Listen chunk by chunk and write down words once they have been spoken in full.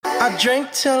I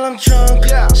drink till I'm drunk,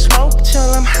 smoke till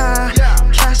I'm high,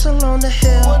 castle on the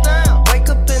hill, wake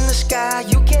up in the sky.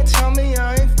 You can't tell me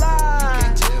I ain't fly.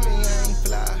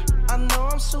 I know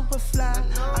I'm super fly.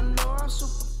 I know I'm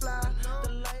super fly. The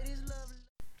ladies love it.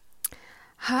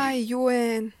 Hi, юу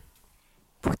вэ?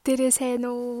 Бүгдээрээ сайн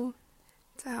уу?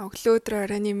 За, өглөөдөр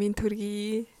оройны минь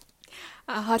төргий.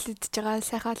 Хоол идэж байгаа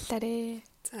сайхан боллаарэ.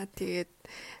 За, тэгээд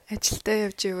ажилдаа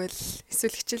явж ивэл,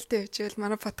 эсвэл хичээлдээ явж ивэл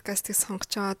манай подкастыг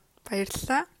сонгож аваад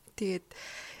баярлалаа. Тэгээд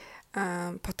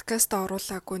подкаст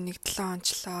оруулаагүй 1-7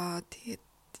 онцлоо. Тэгээд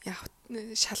яг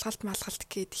шалгалт малгалт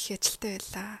гээд их ажилтай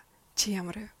байлаа. Чи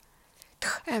ямар вэ?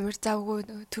 Амар завгүй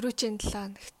түрүүчийн 7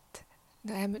 хоногт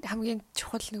амар хамгийн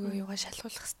чухал нөгөө юугаа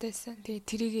шалгуулах хэрэгтэйсэн. Тэгээд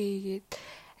тэрийгээ хийгээд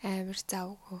амар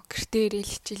завгүй гэртээ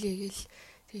ирэл хичээлээгээл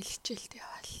тэгэл хичээлд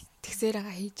яваал.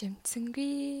 Тэгсээрээ хийж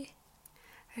юмцсангүй.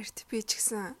 Харин би ч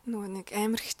гэсэн нөгөө нэг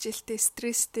амар хичээлтэй,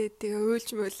 стресстэй тэгээ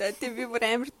уйлж муулаа. Тэгээ би бүр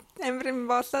амар юм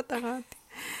болоод байгаа.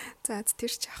 За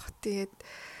тэр ч авах. Тэгээд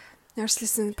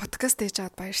ярилцсан подкаст хийж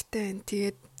аваад баяртай байна.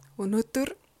 Тэгээд өнөөдөр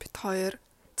бид хоёр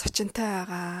зочинтой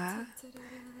байгаа.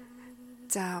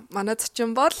 За манай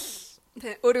зочин бол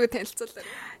өөрийгөө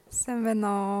танилцуулаарай. Сайн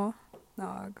байна уу?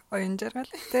 Нэг оюун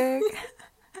жаргалтай.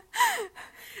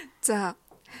 За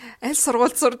аль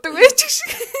сургуульд сурдаг вэ ч гэх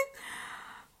шиг.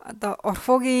 Одоо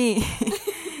Орфогийн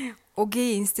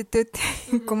Огийн институт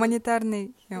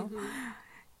гуманитарны юу.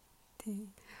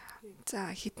 За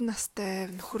хэдэн настай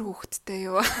нөхөр хүүхэдтэй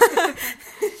юу?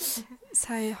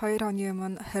 Сая 2 оны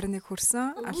өмнө 21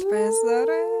 хүрсэн.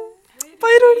 Албаасаар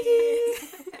баяр хүргэе.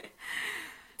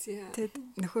 Тэд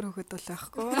нөхөр хүүхэд бол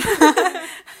байхгүй.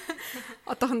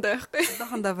 Одоохондоо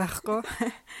байхгүй.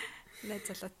 Найз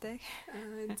залуутай.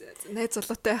 Найз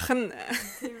залуутай байх нь.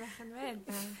 Тийм байх нь байна.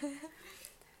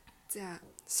 За,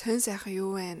 сонь сайхан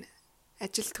юу вэ?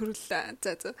 Ажил төрөл за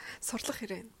сурлах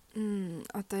хэрэг.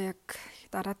 Одоо яг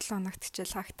дараа 7 хоногт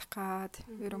хичээл хахах гад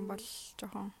ерөн бол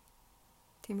жоохон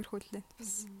тиймэрхүү л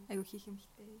бас айгу хийх юм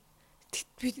хтэй.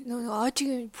 Би нөгөө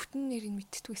оожигийн бүтэн нэрийг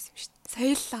мэддэг байсан юм шүү дээ.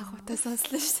 Сая л анх удаа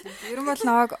сонслоо шүү дээ. Ерөн бол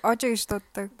наваг оожиг гэж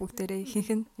дууддаг бүгдээрээ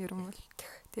ихэнх нь ерөн бол.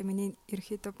 Тэгээ миний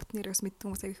ерөөхдөө бүтэн нэрээс мэддэг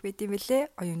хүмүүс их байд юм бэлээ.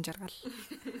 Оюун жаргал.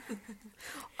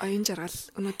 Оюун жаргал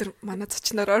өнөөдөр манай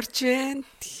зочноор орж байна.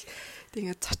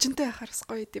 Тэгээ зочинтой байхаар бас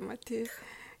гоё юм а тий.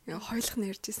 Ингээ хойлох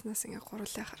нэржсэнээс ингээ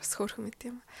гурлаа харас хөөрхөн мэт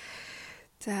юм.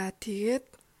 За тэгээд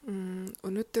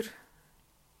өнөөдөр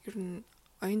ер нь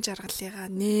оюун жаргалыгаа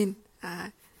нээн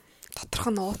доторх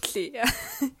нь уутлаа.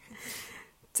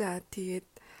 За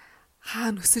тэгээд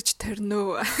хаана өсөж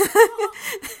торно.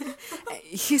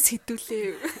 Ихээс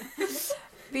хэдүүлээ.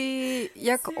 Би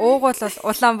яг уугуул бол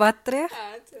Улаанбаатар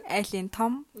айлын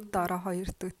том доороо 2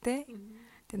 дүүтэй.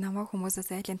 Тэг намайг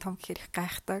хүмүүсээс айлын том гэхэр их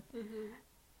гайхдаг.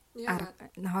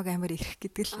 Намайг амар ирэх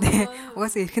гэдэг л нэ.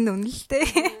 Угаасаа ирэх нь үнэлтэй.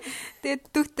 Тэгээд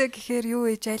дүүтэй гэхээр юу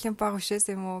ээж айлын баг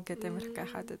бишээс юм уу гэдэг амар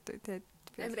гайхаад өгдөө. Тэгээд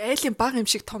амар айлын баг юм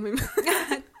шиг том юм.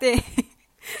 Тэ.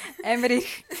 Амар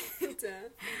их.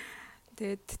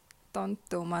 Тэгээд донд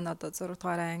маань одоо 6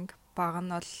 дугаар анги, баг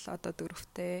нь бол одоо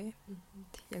 4-тэй.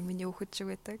 Яг миний хүүхэд шиг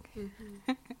байдаг.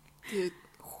 Тэгээд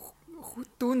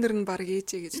дүүнэр нь баг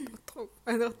ээжээ гэж бодох уу?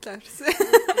 Анаатлаа харсан.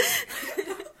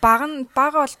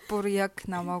 Баг бол бүр яг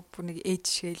намайг бүр нэг ээж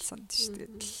шиг л санд шүү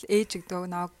дээ. Ээж гэдэг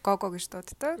намайг гого гэж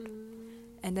дууддаг.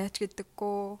 Анаач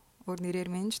гэдэггүй, өөр нэрээр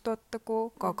менж дууддаггүй,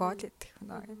 гого л гэдэг.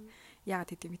 Яагаад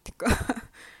гэдэг мэдээгүй.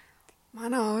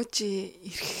 Манай оожи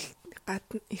ирэх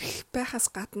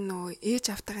байхаас гадна нөгөө ээж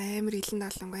автайгаа амар илэн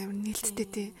даалангүй амар нээлттэй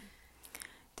тий.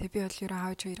 Тэгээ би бол ерөө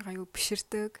аав хоёроо аюу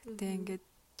биширдэг. Тэгээ ингээд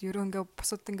ерөө ингээ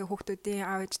бусад ингээ хүүхдүүдийн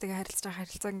аав ээжтэйгээ харилцаж байгаа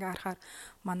харилцаа ингээ харахаар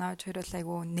манай аав хоёр бол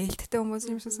аюу нээлттэй хүмүүс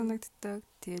юм шиг санагддаг.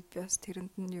 Тэгээ би бас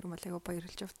тэрэнд нь ерөө бол аюу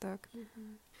баярлж авдаг.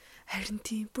 Харин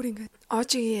тийм бүр ингээд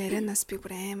оожигийн ярианаас би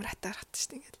бүр амар хатаархад шүү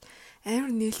дээ ингээд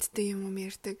амар нээлттэй юм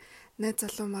ярьдаг. Найз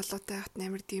залуу малуутай хат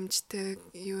амар дэмждэг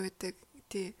юу гэдэг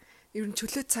тий. Ер нь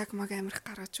чөлөө цаг маг амар их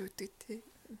гаргаж өгдөг тий.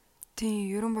 Тийм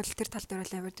ерөн бол тэр тал дээр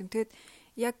бол амар дэм. Тэгээд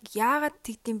яг яагаад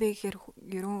тэгдэм бэ гэхээр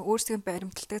ерөн өөрсдөө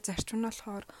баримталдаг зарчим нь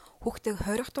болохоор хүүхдийг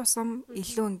хорих тусам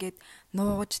илүү ингээд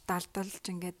нуугаж далдалж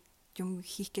ингээд юм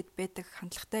хийх гээд байдаг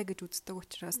хандлагатай гэж үздэг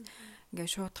учраас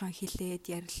ингээд шуудхан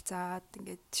хилээд ярилцаад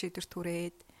ингээд шийдвэр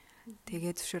түрээд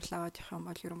тэгээд зөвшөөрөл аваад явах юм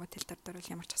бол ерөн тэл дээр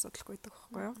бол ямар ч асуудалгүй байдаг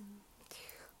байхгүй юу?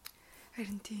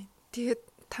 Харин тийм. Тэгээд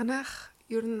танах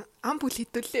ер нь ам бүл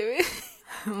хэдүүлээ вэ?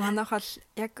 Манайх бол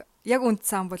яг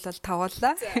үндсэн ам бүл бол 5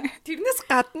 боллаа. Тэрнээс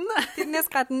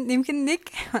гадна нэмэх нь 1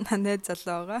 манай найз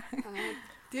залуу байгаа.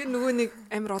 Тэр нөгөө нэг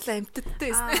амар олон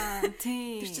амьтдтай байсан.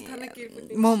 Тийм. Тэр чи танаа гэр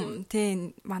бүл. Мом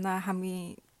тийм манай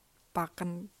хамгийн баг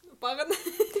нь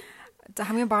За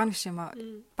хамгийн бага нь биш юм аа.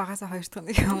 Багасаа 2 дахь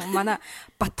нэг юм. Манай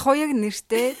Батхуяг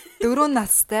нэртэй 4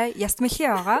 настай ясмэлхий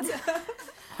байгаа.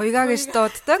 Хуйгаа гэж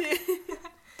дууддаг.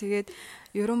 Тэгээд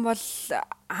ерөн бол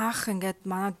анх ингээд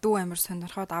манай дүү амир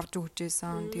сонирхоод авч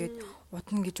өгчээсэн. Тэгээд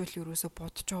удна гэж бол ерөөсө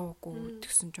бодож байгаагүй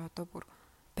тэгсэн чи одоо бүр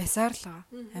бесаар л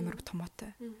байгаа. Амир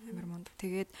томоотой. Амир мундаг.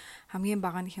 Тэгээд хамгийн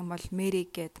бага нь хэм бол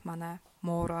нэрийг гэд манай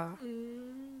муура.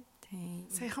 Тийм.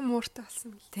 Саяхан мууртай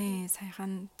болсон мэл. Тийм,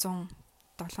 саяхан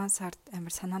 107 сард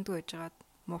амир санаандгүй байжгаад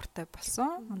мууртай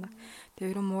болсон.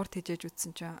 Тэгээ ерөн муур тэжээж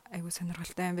үтсэн чинь айгүй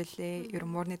сонирхолтой юм байлээ. Ерөн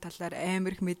муурны талаар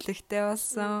амир их мэдлэгтэй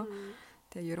болсон.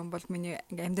 Тэгээ ерөн бол миний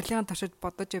амьдралын туршид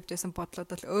бодож явжсэн бодлоод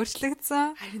бол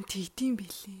өөрчлөгдсөн. Харин тэгдэм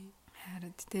билээ.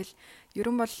 Харин тэгэл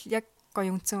ерөн бол яг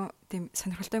гоё үнцэн тийм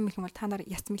сонирхолтой юм бол та нар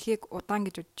ясмэлхийг удаан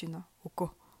гэж бодож байна уу? Үгүй.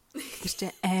 Тэр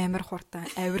чинь амар хурдан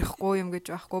авирихгүй юм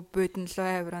гэж байхгүй бууданлоо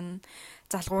авирна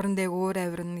залгууран дээгүүр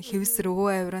авирна хэвсрөвөө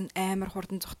авирна амар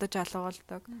хурдан зүхтаж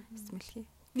алгуулдаг ясмэлхий.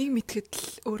 Нэг мэдхэд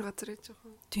л өөр газар яж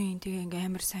байгаа. Тийм тэгээ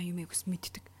ингээм амар сайн юмыг ус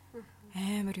мэддэг.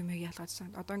 Амар юмыг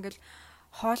ялгаажсан. Одоо ингээл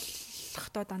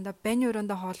хооллохдоо дандаа бань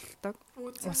өрөөндөө хооллдог.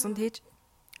 Усанд хийж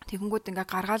тэгэнгүүт ингээ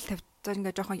гаргаал тавьцаар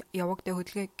ингээ жоохон явагдаа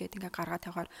хөдөлгөө гэдэг ингээ гаргаа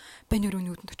тавихаар бань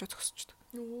өрөөний үдэнд очиж зогсчихдог.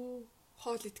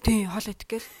 Хоол идэх. Тийм, хоол идэх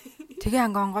гээл. Тэгээ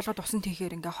ингээ онгоолгоод усан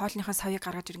тийхээр ингээ хоолныхаа савыг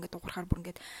гаргаж ир ингээ дуурахаар бүр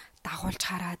ингээ дагуулж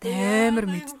хараад амар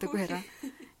мэддэг байраа.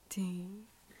 Тийм.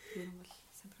 Юм бол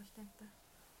сонирхолтой юм та.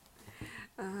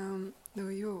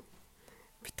 Нөгөө юу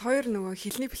бит хоёр нөгөө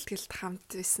хэлний бэлтгэлд хамт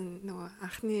байсан нөгөө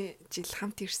анхны жил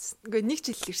хамт ирсэн. Нөгөө нэг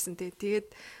жил ирсэн те. Тэгээд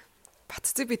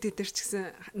Баццэг бид дээр ч гэсэн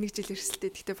нэг жил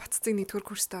ирсэлтэй. Гэхдээ Баццэг нэгдүгээр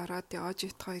курстэ ороод ож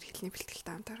бит хоёр хэлний бэлтгэлд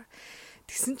хамтаараа.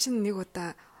 Тэгсэн чинь нэг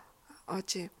удаа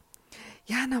ож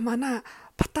Яна манай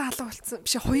бата алга болсон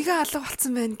биш хуйгаа алга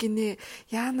болсон байна гинэ.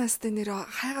 Яанаас тэ нэр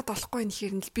хайгаад болохгүй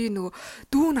нэхэр нь би нөгөө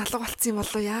дүүн алга болсон юм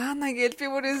болоо Яана гээл би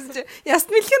бүрээс чи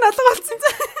ясмэлхийн алга болсон.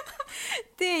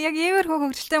 Тий яг иймэрхүү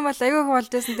хөгжилтэй бол аягүй болж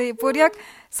байсан. Тий бүр яг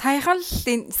саяхан л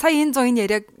сая энэ 100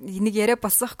 яриаг нэг яриа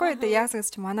болсон хгүй. Тий яасагс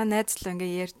чи манай найз л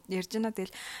ингээ ярьж байна.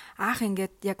 Тэгэл аах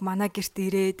ингээд яг манай гэрт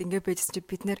ирээд ингээ байжсэн чи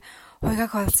бид нэр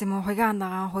хуйгааг хоолсон юм уу? Хуйгаа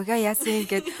анаагаа хуйгаа яасан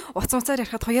гэд уцаар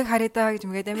ярихад хуйгааг харъя даа гэж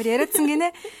мэгээд амар яриадсан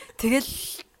гинэ. Тэгэл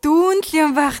дүүн л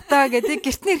юм байх таа гэдэг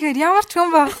гэртний ихээр ямар ч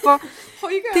хүн байхгүй.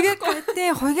 Хуйгаа. Тэгээд тий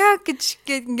хуйгаа гэж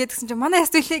ингээд гэсэн чи манай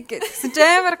ясвэлээ гэсэн чи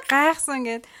амар гайхсан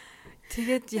гэд.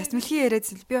 Тэгээд ясмэлхий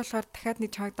яриадсэн би болохоор дахиад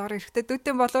нэг чамайг доор ирэхдээ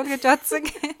дүүтэн болов гэж бодсон.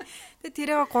 Тэгээд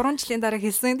тэрээ 3 жилийн дараа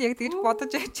хэлсэн яг тэгж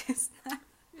бодож авчихсан.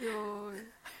 Йоо.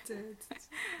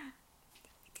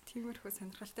 Тиймэрхүү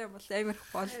сонирхолтой бол амар их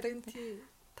болдог. Тий.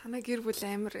 Танай гэр бүл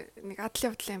амар нэг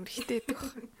адал явдал амар хитээдэг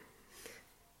баг.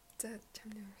 За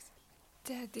чамны юмсан.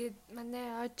 За тэгээд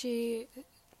манай ожи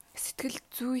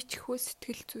сэтгэлзүйчхүү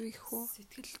сэтгэлзүйхүү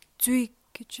Сэтгэлзүй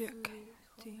гэж яг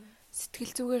тийм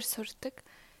сэтгэлзүйгээр сурдаг.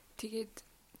 Тэгээд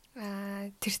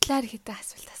тэр талаар хэдэн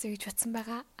асуулт асууя гэж бодсон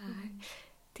байгаа.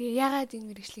 Тэгээ яагаад энэ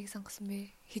мэргэжлийг сонгосон бэ?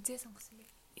 Хизээ сонгосон бэ?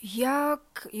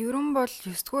 Яг ерөн бол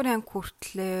 9 дугаар анги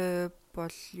хүртлээ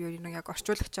бол ер нь яг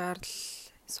орчуулагчаар л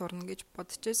сурна гэж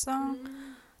бодож байсан.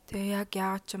 Тэгээ яг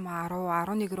яагаад ч юм 10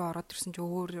 11 рүү ороод ирсэн чи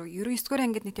өөр ер нь 9 дугаар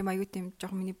ангид нэг тийм аюу тийм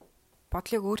жоохон миний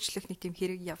бодлыг өөрчлөх нэг тийм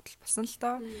хэрэг явдал болсон л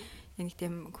доо. Яг нэг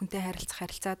тийм хүнтэй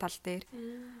харилцаа тал дээр.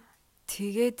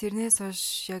 Тэгээ тэрнээс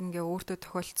хойш яг ингээ өөртөө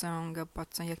тохиолдсон ингээ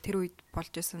бодсон яг тэр үед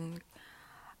болж исэн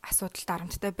асуудал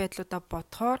дарамттай байдлуудаа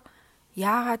бодохоор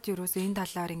яагаад юусоо энэ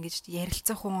талаар ингэж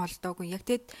ярилцах хүн олдоогүй яг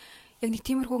тэгэд яг нэг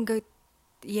тиймэрхүү ингээ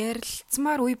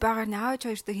ярилцмаар үе байгаа нь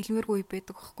аавч хоёртой хэлмээргүй үе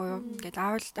байдаг байхгүй юу ингээд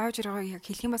аавч хоёроо яг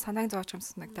хэлэх юм ба санааг зовооч юм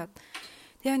санагдаад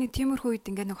тэгээ нэг тиймэрхүү үед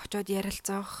ингээ нэг очиод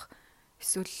ярилцах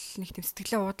эсвэл нэг тийм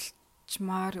сэтгэлээ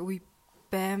уудалчмаар үе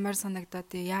баймар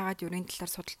санагдаад яагаад юу энэ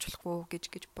талаар судалж болохгүй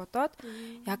гэж бодоод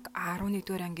яг 11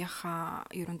 дугаар ангийнхаа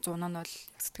ерөн 100 нь бол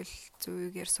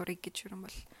сэтгэлзүйгээр сурыг гэж ерөн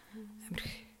бол амир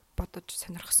бодож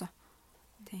сонирхсон.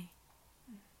 Тийм.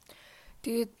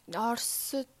 Тэгээд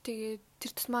Оросд тэгээд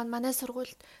тэр тусмаа манай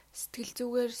сургуульд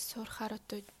сэтгэлзүйгээр сурахаар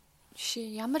одоо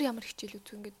жишээ ямар хичээл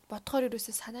үзэх ингээд бодохоор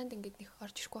ерөөсөө санаанд ингээд нэг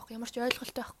орж ирэхгүй байхгүй ямар ч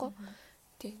ойлголттой байхгүй.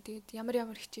 Тийм тэгээд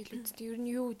ямар хичээл үздэг ер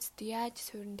нь юу үздэг яаж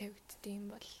суурин тавигддаг юм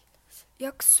бол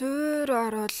яг суур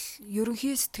орол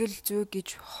ерөнхий сэтгэл зүй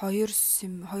гэж 2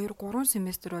 3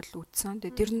 семестр бол үтсэн.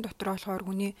 Тэгээ тэрэн дотор болохоор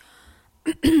хүний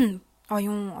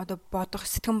оюун одоо бодох,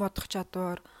 сэтгэн бодох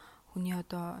чадвар, хүний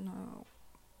одоо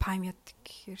памят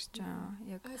гэхэр чинь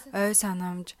яг ой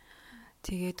санамж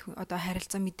тэгээд одоо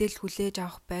харилцаа мэдээлэл хүлээж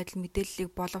авах байдал,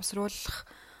 мэдээллийг боловсруулах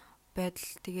байдал,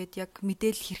 тэгээд яг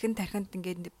мэдээлэл хэрхэн тархинд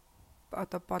ингээд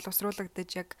одоо боловсруулагдаж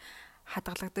яг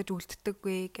хадгалагдаж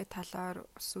үлддэггүй гэх талаар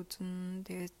ус үзэн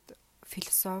тэгээд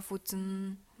философи үзэн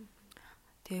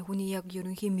тэгээ хүний яг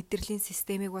ерөнхий мэдрэлийн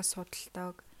системийг бас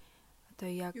судалдаг Одоо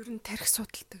яг ер нь тарих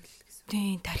судалдаг л гэсэн.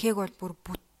 Тийм, тархийг бол бүр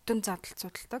бүтэн задлж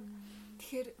судалдаг.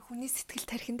 Тэгэхээр хүний сэтгэл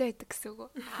тархиндаа байдаг гэсэн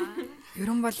үг үү? Ер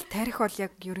нь бол тарих бол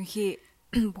яг ерөнхий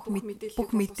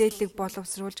бүх мэдээллийг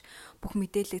боловсруулж бүх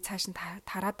мэдээллийг цааш нь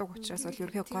тараадаг учраас бол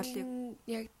ерөнхий гол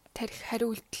яг тарих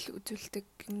хариу үйлдэл үзүүлдэг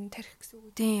юм тарих гэсэн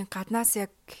үг. Тийм, гаднаас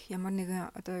яг ямар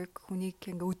нэгэн одоо яг хүнийг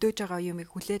ингээ өдөөж байгаа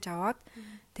юмыг хүлээж аваад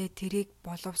тэгээ тэрийг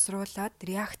боловсруулад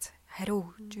реакц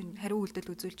хариу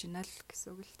үйлдэл үзүүлж байна л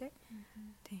гэсэн үг л дээ.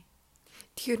 Тийм.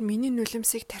 Тэгэхээр миний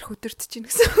нулимсыг тарих өдөртөж гин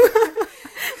гэсэн.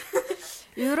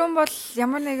 Ерөн бол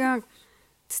ямар нэгэн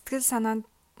сэтгэл санааны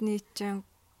чинь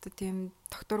тийм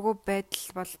докторгүй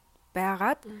байдал бол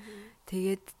байгаад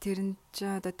тэгээд тэр нь ч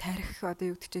одоо тарих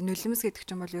одоо юу гэдэг чинь нулимс гэдэг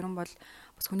чинь бол ерөн бол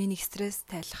бас хүний нэг стресс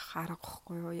тайлах арга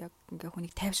гэхгүй юу, яг ингээ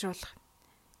хүнийг тайвшруулах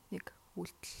нэг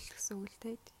үйлдэл гэсэн үг л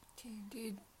дээ. Тийм.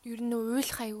 Тэгээд ер нь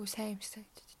уйлах аягүй сайн юм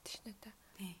санагддаг шнэ та.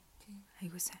 Тийм.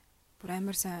 Аягүй сайн. Бүр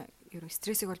амар сайн ерөн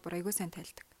стрессийг бол бүр аягүй сайн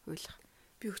тайлдаг уйлах.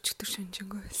 Би өчтөр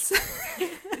шүнжэнгөө байсан.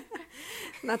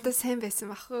 Надад сайн байсан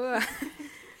бахуу.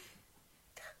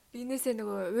 Бинээсээ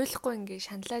нөгөө уйлахгүй ингээ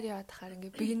шаналаад яваад хахаар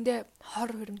ингээ биеиндээ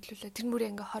хор хөрөмтлүүлээ. Тэр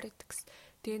мөрөө ингээ хор идэг гэсэн.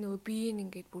 Тэгээ нөгөө биеийг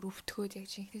ингээ бүр өвтгөөд яг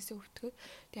жинхнээсээ өвтгөөд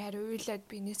тэгээ харин уйлаад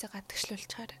бинээсээ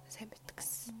гадагшлуулчихаар сайн байдаг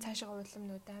гэсэн. Цаашаа улам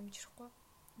нөгөө дамжихгүй.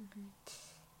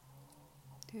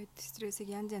 Тэгээд стрессийг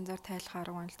янз янзаар тайлах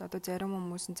арга байна л да. Одоо зарим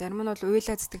хүмүүс зарим нь бол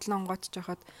уйлаад сэтгэлээ онгоцж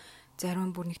байхад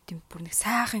зарим нь бүр нэг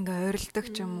сайхан ингээ ойролдог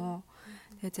ч юм уу.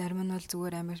 Тэгээ зарим нь бол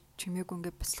зүгээр амар чимээгүй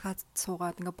ингээ бяцлахад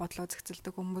суугаад ингээ бодлоо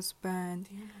зэгцэлдэг хүмүүс байна.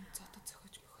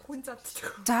 Хүн задчих.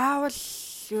 Заавал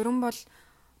ерөн бол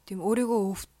тийм өөрийгөө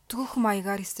өвтгөх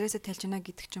маягаар стрессээ тайлж байна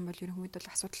гэдэг чинь бол ерөн хүмүүс бол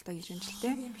асуудалтай гэж юм л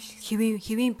дээ.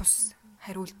 Хэвийн бус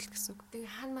хариултал гэсэн үг.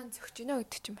 Тэгээ хаан маань зөгч гинэ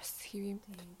гэдэг чинь бас хэвийн.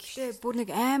 Гэхдээ бүр нэг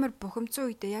амар бухимдсан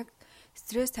үедээ яг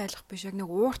стресс тайлах биш яг нэг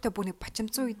ууртай бүр нэг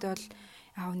бачимдсан үедээ бол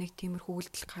аав нэг тиймэрхүү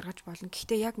үйлдэл гаргаж болно.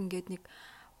 Гэхдээ яг ингээд нэг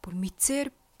бүр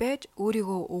мэдсээр байж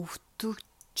өөрийгөө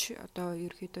өвтгөж одоо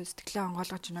ерөөхдөө сэтгэлээ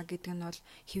онгойлгож байна гэдэг нь бол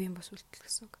хэвийн бас үйлдэл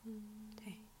гэсэн үг.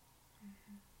 Тий.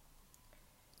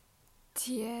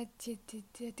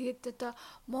 Тэгээд одоо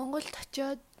Монголд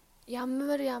очиод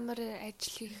ямар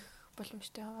ажил хийх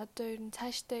боломжтой. Одоо ер нь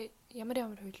цаашдаа ямар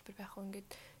хувилбар байх вэ? Ингээд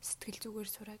сэтгэлзүйгээр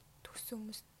сураад төгссөн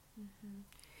хүмүүс.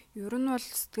 Ер нь бол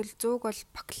сэтгэлзүйг бол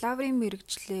бакалаврын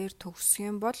мэрэгчлэр төгсөх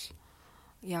юм бол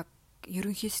яг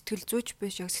ерөнхий сэтгэлзүйч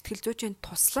биш, яг сэтгэлзүйчийн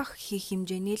туслах хийх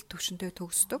хэмжээний л төвшөнтэй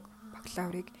төгсдөг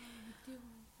бакалаврыг.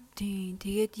 Тийм.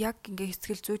 Тэгээд яг ингээ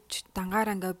сэтгэлзүйч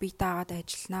дангаараа ингээ бие даагаад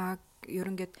ажилланаа. Ер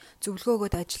нь ингээд зөвлөгөө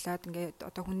өгөөд ажиллаад ингээд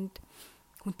одоо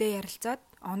хүнтэй ярилцаад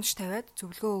онош тавиад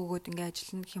зөвлөгөө өгөөд ингээ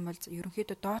ажиллана гэх юм бол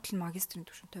ерөнхийдөө доотлол магистрийн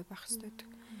төвшөнтэй байх хэрэгтэй.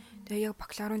 Тэгээ яг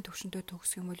бакалаврын төвшөнтэй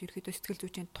төгсөх юм бол ерөнхийдөө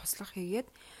сэтгэлзүйчийн туслах хийгээд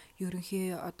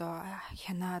ерөнхий одоо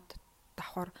хянаад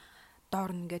давхар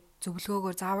доор нь ингээд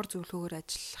заавар зөвлөгөөгөөр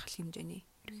ажиллах хэмжээний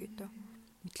ерөнхийдөө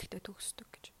мэдлэгтэй төгсдөг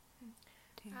гэж.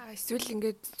 Эсвэл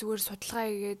ингээд зүгээр судалгаа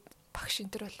хийгээд багш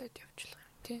энтер болоод явуулах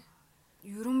юм тий.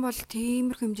 Ерөн бол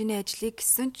тиймэрхүү хэмжээний ажлыг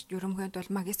гэсэн ч ерөнхийдөө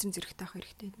бол магистрийн зэрэгтэй авах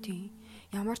хэрэгтэй. Тийм.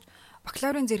 Ямар ч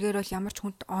бакалаврын зэрэгээр бол ямар ч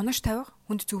хүнд онош тавих,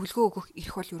 хүнд зөвлөгөө өгөх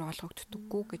эрх бол юу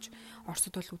олгогддоггүй гэж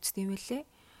Оросд бол үздэг юм лээ.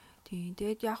 Тийм.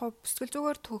 Тэгээд яг хөө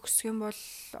сэтгэлзүйгээр төгсөх юм бол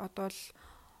одоо л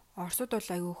Оросд бол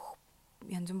айгүйх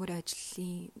янз бүрийн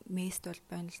ажлын мест бол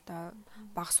байна л да.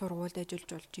 Бага сургуульд ажиллаж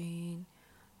болж гин.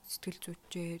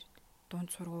 Сэтгэлзүйчээр дунд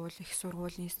сургууль, их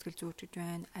сургуулийн сэтгэлзүйч гэж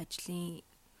байна. Ажлын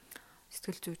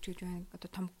сэтгэлзүйч гэж байна. Одоо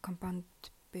том компанид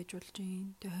байж болж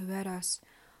гин. Тэгээ хуваараас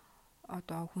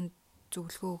одоо хүнд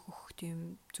зөвлөгөө өгөх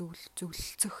тийм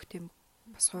зөвлөлцөх тийм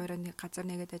бас хоёроо нэг газар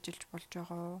нэгээд ажиллаж болж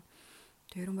байгаа.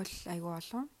 Тэр юм бол айгүй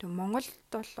олон. Тэг Монголд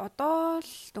бол одоо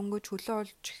л дөнгөж хөлөө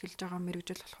олж эхэлж байгаа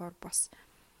мэрэгжил болохоор бас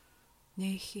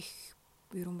нэг их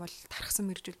ер нь бол тархсан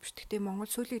мэрэгжил биш. Гэтэ Монгол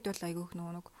сүүлийн үед бол айгүйх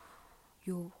нэг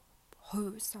юу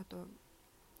хувьс одоо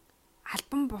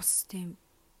альбан бус тийм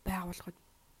байгууллагууд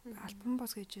альбан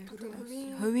бус гэж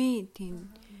хувийн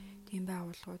тийм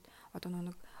байгууллагууд одоо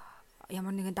нэг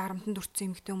ямар нэгэн дарамтанд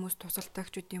өртсөн эмэгтэй хүмүүс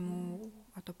тусалдагч үт юм уу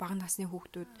одоо бага насны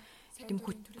хүүхдүүд тийм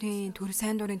хүтэн төр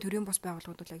сайн дурын төрийн бос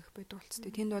байгууллагууд бол айгүйх байдаг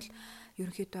болцтой. Тэнд бол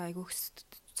ерөнхийдөө айгүйх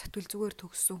сэтгэлзүйгээр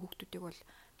төгссөн хүүхдүүдийг бол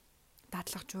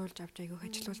дадлагжуулж авч айгүйх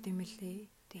ажилуулт юм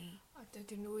лээ. Тийм. Одоо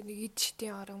тэр нөгөө нэг ид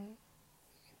шитийн орон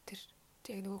тэр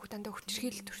яг нөгөө дандаа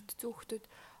хүчрхийлэл төртцөө хүүхдүүд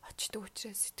очдог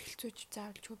учраас сэтгэлзүйч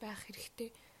заавалжгүй байх хэрэгтэй.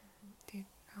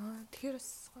 Тэгэхээр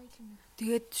бас гоё юм.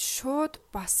 Тэгээд шууд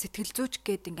бас сэтгэлзүйч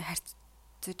гээд ингээ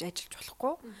харьцаж ажиллаж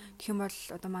болохгүй. Тэгэх юм бол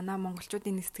одоо манай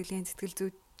монголчуудын нэг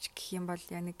сэтгэлзүйч гэх юм бол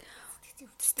яг нэг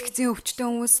сэтгцийн өвчтөн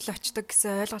хүмүүс л очдог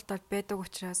гэсэн ойлголтод байдаг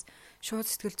учраас шууд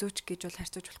сэтгэлзүйч гэж бол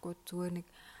харьцаж болохгүй. Зүгээр нэг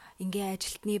ингээ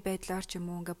ажилтны байдлаар ч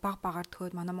юм уу ингээ баг багаар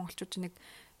төхөөд манай монголчууд нэг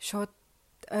шууд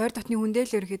ойр дотны хүндээ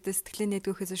л ерөөхдөө сэтгэлээ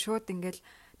нээдгөхөөс шууд ингээл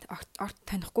орт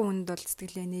танихгүй хүнд бол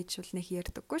сэтгэлээ нээж бол нэг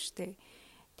ярьдаггүй шүү дээ.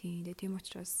 Тийм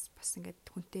учраас бас ингээд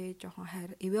хүнтэй жоохон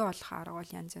хайр ивэ болох арга бол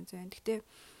янз байна. Гэхдээ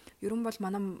ерөн бол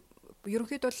манай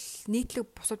ерөнхийд бол нийтлэг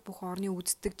бусад бүх орны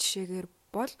үздэг жишээгээр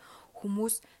бол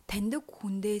хүмүүс таньдаг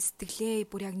хүндээ сэтгэлээ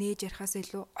бүр яг нээж ярихаас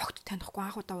илүү огт танихгүй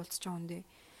анх удаа уулзч байгаа хүндээ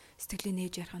сэтгэлээ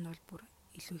нээж ярих нь бол бүр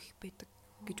илүү их байдаг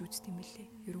гэж үздэг юм лээ.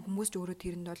 Ерөн хүмүүс ч өөрөө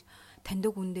тэрэнд бол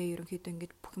таньдаг хүндээ ерөнхийдөө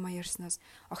ингээд бүх юм ярьснаас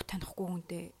огт танихгүй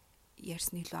хүндээ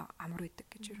ярьсан илүү амар байдаг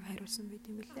гэж хариулсан байт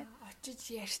юм лээ. Очиж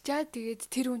ярьчаа тэгээд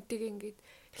тэр хүнтэйгээ ингээд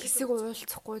хэсэг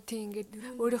уулзахгүй тийм ингээд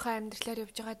өөрийнхөө амьдралаар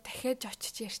явж байгаа дахиад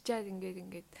очиж ярьчаа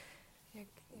ингээд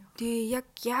яг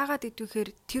яагаад гэдгээр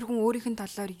тэр хүн өөрийнх нь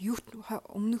талаар юу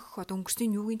өмнөх одоо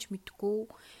өнгөрсөн юуг ч мэдэхгүй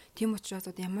тийм учраас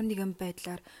одоо ямар нэгэн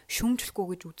байдлаар шүмжлэхгүй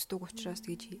гэж үздэг учраас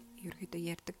тэгж ерөөдөө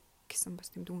ярьдаг гэсэн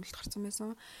бас тийм дүгнэлт гарсан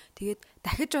байсан. Тэгээд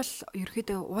дахиж бол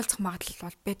ерөөдөө уулзах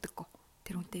магадлал бол байдаггүй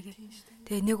тэр хүнтэйгээ.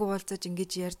 Тэгээ нэг уулзаж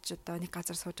ингэж ярьж одоо нэг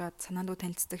газар суужаад санаандуу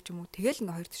танилцдаг ч юм уу. Тэгэл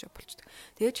ингээ хоёр тишээ болчдөг.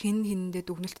 Тэгэж хиндээ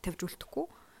дүгнэлт тавьж үлдэхгүй.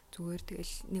 Зүгээр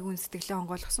тэгэл нэг хүн сэтгэлээ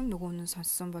онгойлгосон нөгөө хүн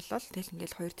сонссон болол тэгэл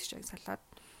ингээл хоёр тишээ салаад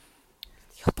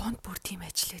Японд бүр тийм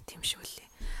ажил байт юм шиг үлээ.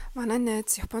 Манай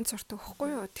найз Японд сурдаг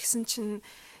байхгүй юу? Тэгсэн чинь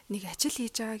нэг ажил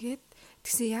хийж байгаа гээд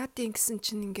тэгсэн яадын гэсэн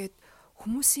чинь ингээд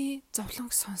хүмүүсийн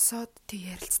зовлонг сонсоод тэг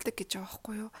ярилцдаг гэж байгаа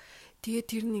байхгүй юу? Тэгээд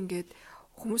тэр нь ингээд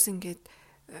хүмүүс ингээд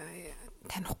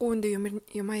танихгүй хүндээ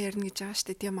юмаа ярина гэж байгаа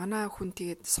штэ. Тэгээ манай хүн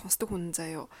тэгээд сонсдог хүн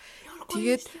заяо.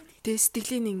 Тэгээд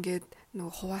сэтгэлийн ингээд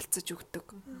нөгөө хуваалцаж өгдөг.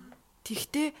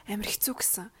 Тэгтээ амар хэцүү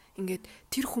гэсэн. Ингээд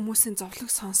тэр хүмүүсийн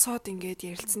зовлонг сонсоод ингээд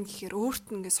ярилцсан гэхээр өөрт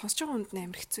нь ингээд сонсож байгаа хүнд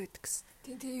амар хэцүү байдаг гэсэн.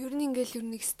 Тийм ер нь ингээл ер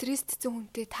нь стресстэй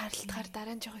хүнтэй таарлахаар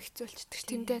дараа нь жоохон хэцүү болчихдаг.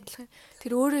 Тэмдээ адилхан.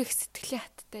 Тэр өөрөө их сэтгэлийн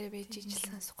хаттай байж ижил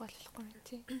сонсохгүй болохгүй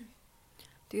тийм.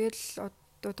 Тэгэл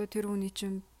одоо тэр хүний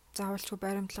чинь заавалчгүй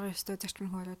баримтлагын ёстой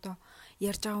зарчмын хөл одоо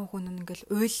ярьж байгаа хүн нь ингээл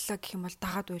уйллаа гэх юм бол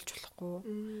дагаад уйлж болохгүй.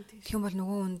 Тэгэх юм бол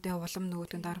нөгөө хүндээ улам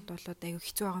нөгөөдгөө дарамт болоод аюу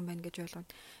хэцүү байгаа юм байна гэж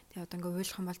ойлгоно. Тэгээ одоо ингээ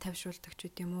уйлах юм бол тавьшруулдаг ч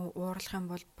гэдэм үү, уурлах юм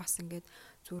бол бас ингээд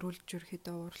зөрүүлж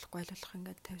ерөөхдөө уурлахгүй айлуулах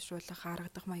ингээд тавьшруулах,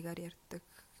 харагдах маягаар ярьдаг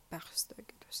байх ёстой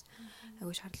гэдэг бас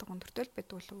аюу шаардлага өндөртэй л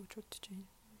байдаг болов уу гэж бодож байна.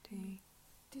 Тийм.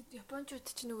 Японочууд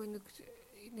ч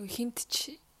нөгөө хинт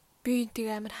ч биеинтэйг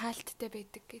амар хаалттай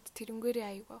байдаг гэд тэрнгээрээ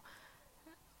аюу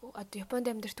одоо Японд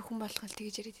амьдардаг хүн болгол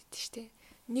тэгж яриад байдаг шүү дээ.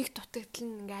 Нэг дутагдал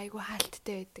нь ингээ айгүй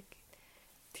хаалттай байдаг.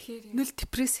 Тэгэхээр нүл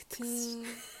депресс гэсэн.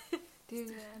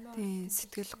 Тийм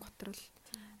сэтгэл готрол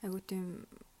айгүй тийм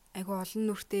айгүй олон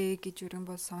нүртэй гэж өрөн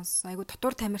бол сонссон. Айгүй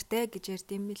дотор тамиртай гэж ярьд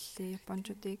юм лээ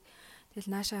Япончуудыг. Тэгэл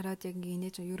наашаа хараад яг ингээ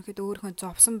инээж ерөнхийдөө өөрийнхөө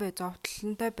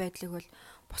зовтлонтой байдлыг бол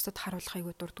бусдад харуулах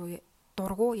айгүй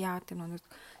дургу яагаад тэр нэг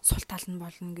сул тал нь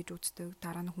болно гэж үздэг.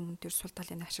 Дараа нь хүмүүс тэр сул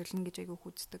талыг ашиглана гэж айгүй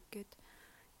үздэг гэд.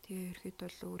 Тэгээ ерхэд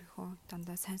бол өөрийнхөө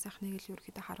дандаа сайн сайхныг л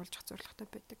ерөөхдөө харуулж ах зорилготой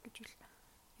байдаг гэж бол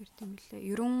ярьд юм лээ.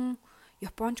 Ерөн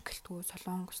Японч гэлтгүү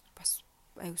Солонгост бас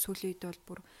аюу сүүлийн үед бол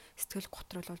бүр сэтгэл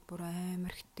готрол бол бүр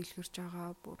амар их дэлгэрж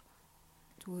байгаа. Бүр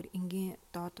зүгээр энгийн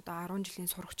доод 10 жилийн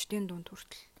сурагчдын дунд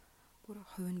хүртэл бүр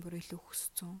хувь нь бүр илүү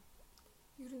өссөн.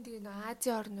 Ер нь тэгээ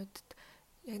Азийн орнуудад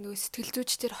яг нөгөө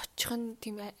сэтгэлзүйчдэр очих нь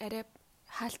тийм арай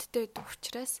хаалттай байдаг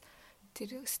учраас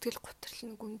тэр сэтгэл готрол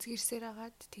нь гүнзгийрсээр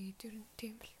агаад тэгээд ер нь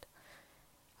тийм л.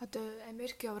 Одоо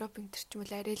Америк, Европ энэ төр ч юм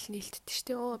уу арай л нийлдэж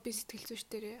штэ. Би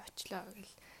сэтгэлзүйчдэрээ очлоо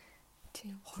гэл.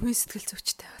 Тийм. Хувийн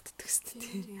сэтгэлзүйчтэй хатдаг штэ.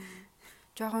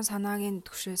 Жохон санаагийн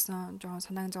төвшөөсөн, жохон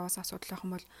санаагийн зовоос асуудал байх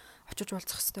юм бол очиж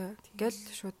уулзах хэвээр. Тэгэл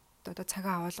шууд одоо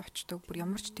цагаа аваад очдог. Бүр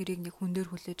ямар ч тэрийг нэг хүн дээр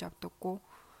хүлээж авдаггүй.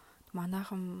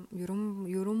 Манайхан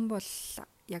ерөн бол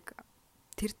яг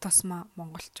тэр тосмоо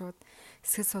монголчууд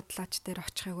сэтгэл судлаач дээр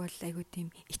очихыг бол айгүй тийм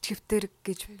ичгэвтер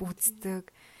гэж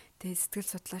үздэг. Тэгээ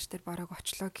сэтгэл судлаач дээр бараг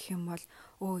очлоо гэх юм бол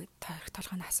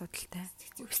толгойн асуудалтай.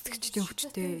 Сэтгэгчдийн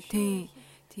өвчтэй.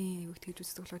 Тийм тэгж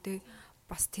үздэг болоо. Тэгээ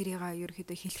бас тэрийг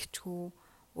ерөөхдөө хэлэхчгүй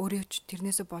өөрөө ч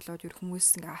тэрнээсээ болоод ер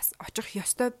хүмүүс ингээ очих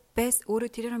ёстой байс өөрөө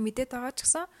тэрийг мэдээд байгаа ч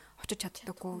гэсэн очиж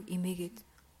чаддаггүй имээгээд.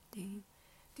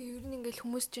 Тэгээ ер нь ингээл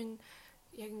хүмүүс чинь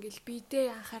яг ингээл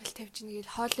биедээ анхаарал тавьж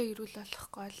нэгээл хоолоо ирүүл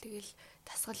болохгүй л тэгэл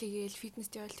дасгал хийгээл фитнес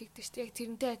явуулдаг гэдэг чинь яг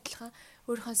тэрнтэй адилхан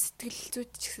өөрийнхөө сэтгэл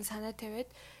зүйд ч гэсэн санаа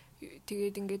тавиад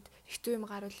тэгээд ингээд хэцүү юм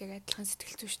гарвал яг адилхан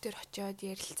сэтгэл зүйчдэр очиод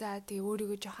ярилцаа тэгээ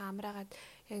өөрийгөө жоохон амраагаад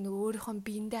яг нэг өөрийнхөө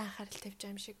биендээ анхаарал тавьж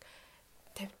байгаа юм шиг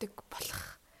тавьдаг болох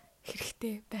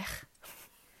хэрэгтэй байх.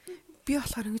 Би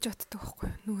болохоор ингэж боддог байхгүй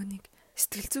юу? Нөгөө нэг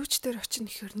сэтгэл зүйчдэр очих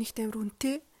нэхэр нэг амар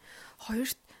үнэтэй.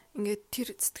 Хоёрт ингээд тэр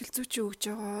сэтгэл зүйчийн өгж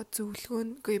байгаа зөвлөгөө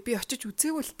нь би очиж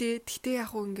үзээгүй л дээ. Тэгтээ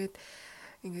яг уу ингээд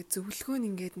зөвлөгөө нь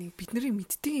ингээд нэг бидний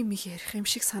мэддэг юм их ярих юм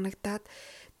шиг санагдаад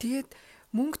тэгээд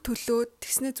мөнгө төлөөд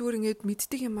тэгснэ зүгээр ингээд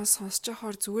мэддэг юмаа сонсож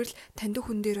байхаар зүгээр л таньдаг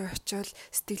хүн дээр очиод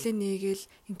сэтгэлээ нээгээл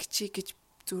ингэчий гэж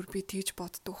зүгээр би тэгж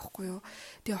боддог байхгүй юу.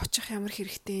 Тэгээ очих ямар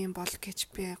хэрэгтэй юм бол гэж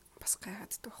би бас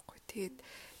гайхаддаг байхгүй. Тэгээд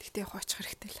тэгтээ яг очих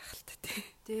хэрэгтэй л ахал та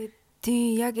тий.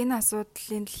 Тийм яг энэ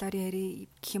асуудлын талаар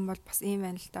ярих гэх юм бол бас ийм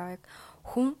байна л да. Яг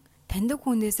хүн таньдаг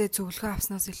хүнээсээ зөвлөгөө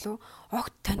авснаас илүү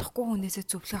огт танихгүй хүнээсээ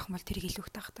зөвлөгөө авах бол тэрийг илүү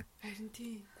их таахдаг. Харин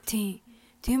тийм.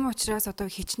 Тийм учраас одоо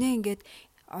хичнээн ингээд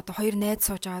одоо хоёр найз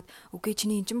сууж агаад үгүй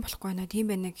чиний энэ ч болохгүй байна тийм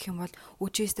байна гэх юм бол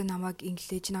үжээстэй намайг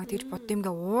инглээж наг гэж бодсон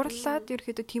юмгээ уурлаад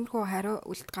ерөөхдөө тиймэрхүү хариу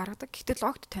үлд гаргадаг. Гэтэл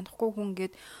огт танихгүй хүн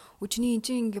ингээд үжиний энэ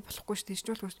чинь ингээ болохгүй шүү дээ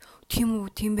ч тийм үү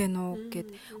тийм байна уу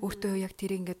гэд өөртөө яг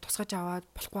тэрийг ингээ тусгаж аваад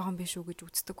болохгүй юм биш үү гэж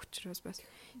үздэг учраас бас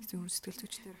зөвхөн сэтгэл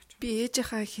зүйчдэр очив. Би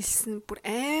ээжийнхаа хэлсэн бүр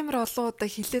амар олон удаа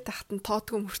хэлээд тахтан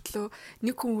тоодгүй мөртлөө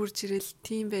нэг хүн хурж ирэл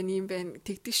тийм байна юм байна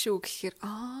тэгдэж шүү гэхээр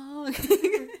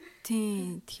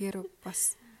тийм тэгэхээр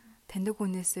бас таньдаг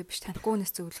хүнээсээ биш танихгүй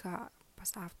хүнээс зөвлөгөө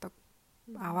бас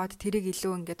аваад тэрийг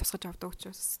илүү ингээд тусгаж авдаг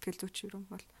учраас сэтгэл зүйч юм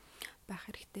бол байх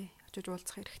хэрэгтэй. Очиж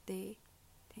уулзах хэрэгтэй.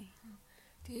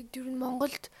 Тэгээд ер нь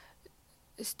Монголд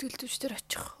сэтгэл зүйчдэр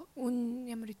очих үн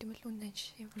ямар идэм бол үн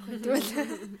анш ямар идэм бол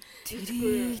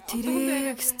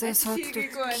тэрийг судалж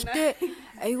гэхдээ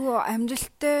айгүй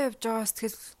амжилттай явж байгаа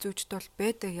сэтгэл зүйчд бол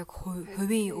байдаг яг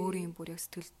хувийн өөрийн бүр яг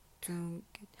сэтгэл зүйн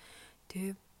гэдэг.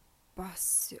 Тэгээ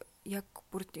бас яг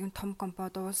бүр юм том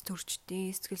компанид уус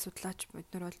төрчдийн сэтгэл судлаач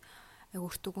биднэр бол яг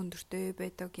өртөг өндөртэй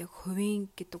байдаг яг хувийн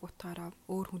гэдэг утгаараа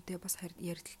өөр хүнтэй бас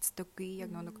ярилцдаггүй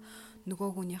яг нөгөө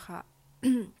хүнийхээ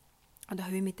одоо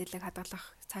хувийн мэдээллийг хадгалах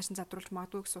цааш нь задруулж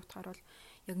магадгүй гэсэн утгаар бол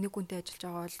яг нэг хүнтэй ажиллаж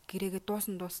байгаа бол гэрээгээ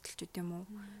дуусталж идэм үү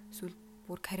эсвэл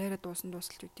бүр карьераа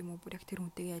дуусталж идэм үү бүр яг тэр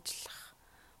хүнтэйгээ ажиллах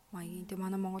маягийн. Тэгээ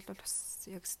манай Монгол бол бас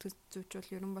яг сэтгэл зүйч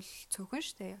бол ер нь бол цөөхөн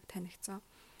штэ яг танигдсан.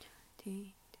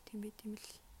 Тийм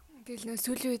л. Тэгэл нөө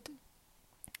сүүлийн үед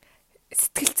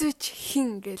сэтгэл зүйч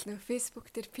хин гэл нөө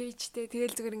фэйсбુક дээр пэйжтэй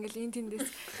тэгэл зүгээр ингээл энэ тэндээс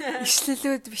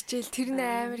ишлэлүүд бичээл тэр нь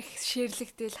амар их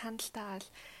шеэрлэгдээл хандлтаагаал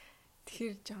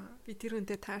тэгэхээр жоо би тэр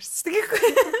үнтэй таарсдаг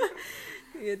гэхгүй.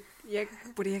 Тэгээд яг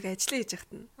бүр яг ажиллаа хийж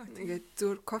яхад нь ингээд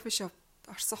зөөр кофе шоп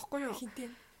орсохгүй юу?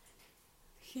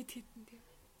 Хит тийм.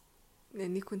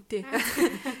 Нэг хүнтэй.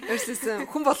 Өөрөөсөө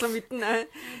хүн болгон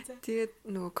мэднэ. Тэгээд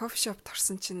нөгөө кофе шопт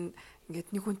орсон чинь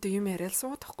ингээд нэг хүнтэй юм яриад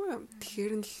суугаад тахгүй юу?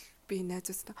 Тэгэхээр нь л би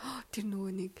найзуудтай тэр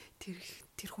нөгөө нэг тэр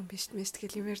хүн биш мэс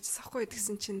тэгэл юм ярьжсэн ахгүй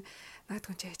тэгсэн чинь наад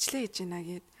хүн чи ажиллаа хийж байна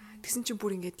гэд тэгсэн чинь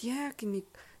бүр ингээд яг нэг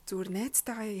зүгээр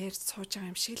найзтайгаа ярьж сууж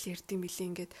байгаа юм шиг л ярьдсан билээ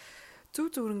ингээд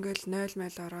зүгээр ингээл 0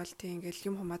 майл ороод тийм ингээл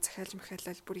юм хумаа захиалж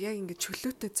махиалал бүр яг ингээд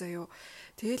чөлөөтэй заяо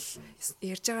тэгэл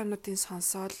ярьж байгаа юмнуудын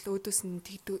сонсоод өөдөөс нь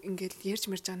тэгдэг ингээл ярьж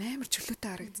мэрж байгаа амар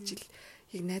чөлөөтэй харагдчихил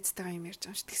яг найзтайгаа юм ярьж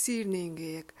байгаа юм шиг тэгсэн ирнэ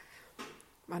ингээ яг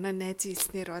манай найзын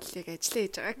хэлснээр бол яг ажиллаа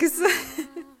хийж байгаа гэсэн.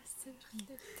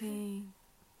 Тийм.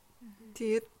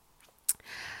 Тэгээд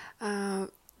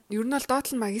ер нь бол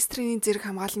доотлон магистрийн зэрэг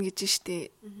хамгаална гэж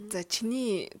штэ. За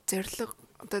чиний зорилго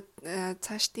одоо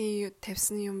цаашдын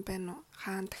тавьсан юм байна уу?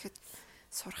 Хаана дахиж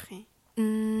сурах юм?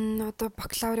 Одоо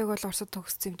бакалаврыг бол Оросд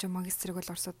төгссөн юм чи магистрыг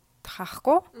бол Оросд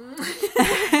хаахгүй.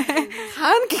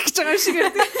 Хаана гэх гэж байгаа шиг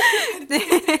ярьдаг.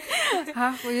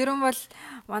 Хаахгүй. Ер нь бол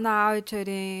манай аав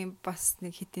ээжийн бас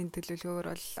нэг хэдийн төлөвлөгөөр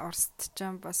бол Оросд ч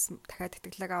бас дахиад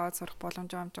тэтгэлэг аваад сурах боломж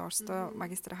байгаа юм чи Оросд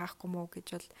магистрыг хаахгүй мó гэж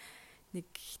бол нэг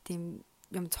тийм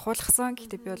юм цохуулгасан.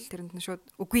 Гэхдээ би бол тэрэнд нь шууд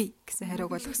үгүй гэсэн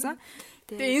хариуг болгосон.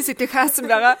 Тэгээ энэ сэдвийг хаасан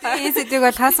байгаа. Энэ сэдвийг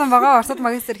бол хаасан байгаа. Оросд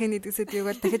магистр хийнэ гэдэг сэдвийг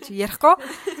бол дахиж ярихгүй.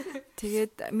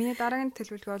 Тэгээд миний дараагийн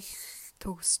төлөвлөгөө бол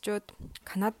төгсчөөд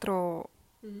Канад руу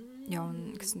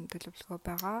явна гэсэн төлөвлөгөө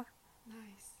байгаа.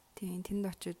 Nice. Тийм тэнд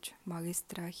очиж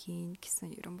магистра хийн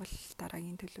гэсэн ерөн бол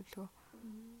дараагийн төлөвлөгөө.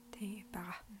 Тийм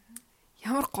байгаа.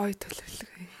 Ямар гоё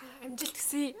төлөвлөгөө. Амжилт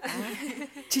хүсье.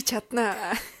 Чи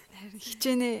чаднаа.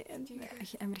 Хичээнэ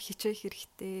амар хичээх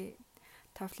хэрэгтэй.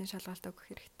 Тавлын шалгалт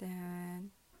өгөх хэрэгтэй байна.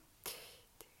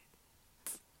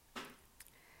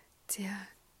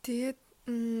 Тэгээд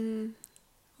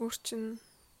өөр чин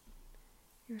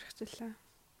ярих жилээ.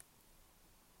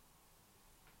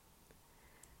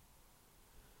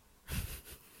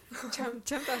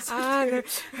 Чамдаас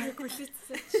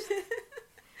гүлээсэн.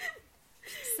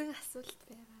 Гэсэн асуулт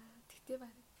байгаа. Тэгтээ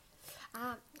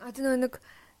баг. Одоо нэг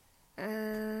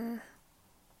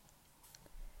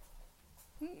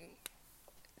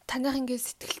танах ингээд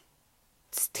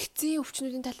сэтгцийн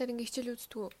өвчнүүдийн талаар ингээд хичээл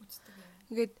үздэг үү?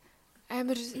 Ингээд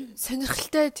амар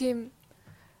сонирхолтой тийм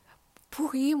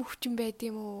бүх ийм өвчин байд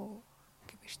юм уу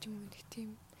гэмэр ч юм уу нэг тийм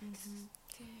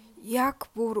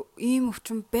яг бүр ийм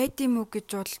өвчин байд юм уу гэж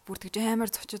бол бүр тэгж амар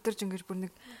зочдорж ингэж бүр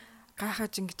нэг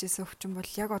гайхаж ингэжсэн өвчин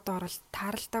бол яг одоогор л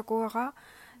тааралтаагүй байгаа.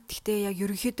 Гэхдээ яг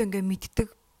ерөнхийдөө ингээ мэддэг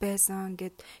байсан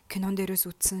ингээд кинон дээрээс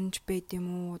үзсэн ч байд юм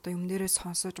уу одоо юм дээрээс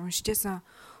сонсож уншижсэн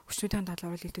өчнүүдийн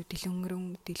талаар бол илүү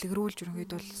дэлгэрүүлж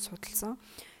ерөнхийдөө бол судалсан.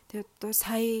 Тэгээд одоо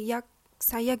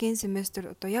сая яг энэ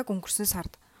семестр одоо яг өнгөрсөн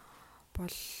сард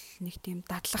бол нэг тийм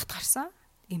дадлагт гарсан.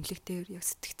 Имлэг дээр яг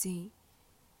сэтгцийн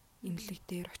имлэг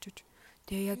дээр очиж.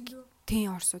 Тэгээ яг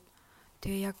тийм Оросд.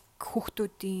 Тэгээ яг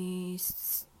хүүхдийн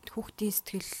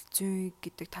сэтгэлзүйн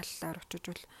гэдэг талаар очиж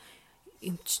бол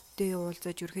эмчтэй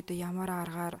уулзаж ерөөдөө ямар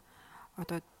аргаар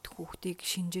одоо хүүхдийг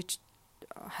шинжиж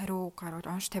хариу гаргаж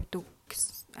онш тавьдаг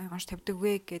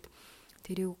вэ гэд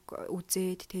тэрийг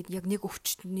үзээд тэгээд яг нэг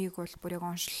өвчтнийг бол бүр яг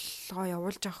онцлогоо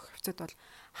явуулж авах хэвцэд бол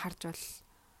харж бол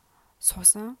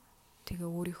суусан. Тэгээ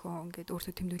өөрийнхөө ингээд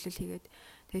өөртөө тэмдэглэл хийгээд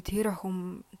тэгээ тэр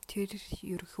охин тэр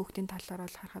ерөнхий хүүхдийн талаар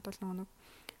бол харахад бол нэг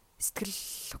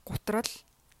сэтгэл гутрал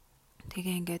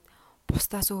тэгээ ингээд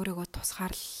бусдаас өөрийгөө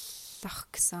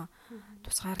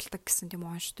тусгаарладаг гэсэн тийм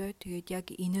онцтой. Тэгээд яг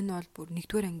энэ нь бол бүр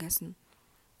нэгдүгээр ангиас нь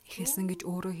ихэлсэн гэж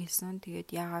өөрөө хэлсэн. Тэгээд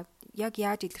яг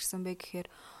яаж илэрсэн бэ гэхээр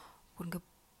бүр ингээд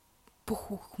бүх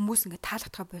хүмүүс ингээд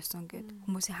таалагдах байсан гэд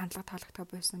хүмүүсийн хандлага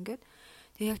таалагдах байсан гэд.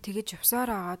 Тэгээд яг тэгэж явсаар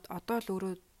агаад одоо л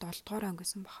өөрөө 7 дугаар анги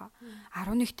гэсэн баха.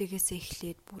 11-ээс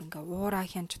эхлээд бүр ингээд уураа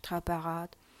хянж чадхаа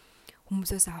байгаад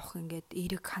хүмүүсээс авах ингээд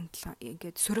эерэг хандлага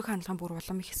ингээд сөрөг хандлага бүр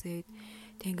улам ихсээд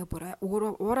тэг ингээд бүр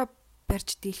уураа барьж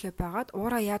дийлхэ байгаад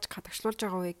уураа яаж хадагшлуулж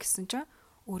байгаа вэ гэсэн чинь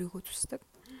өөрийгөө зүсдэг.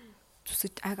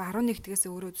 Зүсэж аг 11-ээс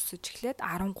өөрөө зүсэж эхлээд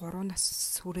 13 нас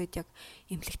хүрээд яг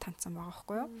эмнэлэг тандсан байгаа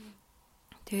байхгүй юу.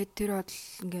 Тэгээд тэр бол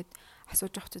ингээд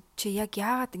асууж авах чи яг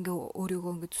яагаад ингээ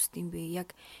өөрийгөө ингээ зүсд юм бэ? Яг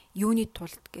юуны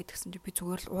тулд гэдгсэн чи би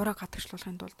зүгээр л уураа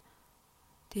гадагшлуулахын тулд.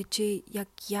 Тэгээ чи яг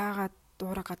яагаад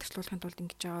уураа гадагшлуулахын тулд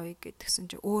ингэж байгаа вэ гэдгсэн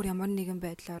чи өөр ямар нэгэн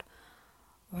байдлаар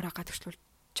уураа гадагшлуулж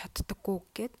чаддаггүй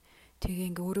гэд. Тэгээ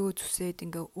ингээ өөрийгөө зүсээд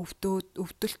ингээ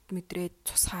өвдөлт мэдрээд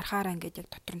цус харахаараа ингээ яг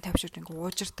дотор нь тавьшиж ингээ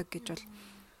уужирдаг гэж бол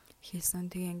хэлсэн.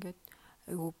 Тэгээ ингээ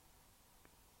айгу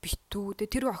битүү.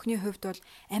 Тэр охины хувьд бол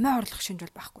амиа орлох шинж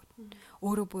бол байхгүй.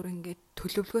 Өөрөө бүр ингээд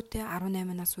төлөвлөгөөтэй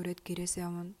 18 нас үрээд гэрээсээ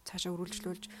өмнө цаашаа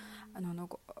үргэлжлүүлж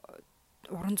нэг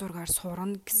уран зургаар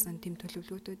сурна гэсэн тийм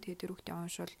төлөвлөгөөтэй. Тэгээд тэр хүүхдээ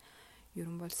оншвол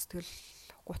ерөн бол сэтгэл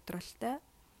гутралтай.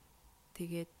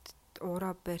 Тэгээд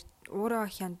уураа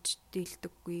хянж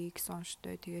дийлдэггүй гэсэн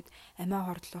онштой. Тэгээд амиа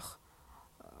хорлох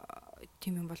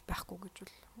тийм юм бол байхгүй гэж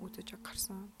бол үзэж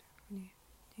гарсан.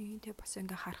 Тэгээд бас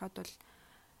ингээ харахад бол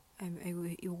айгу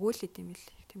эвгүүлээд юм л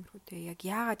тиймэрхүү те яг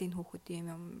яагаад энэ хүүхэд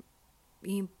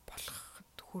ийм болох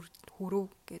хүрв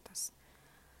гэдээ бас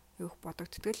юух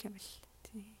бодогддог юм л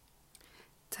тий.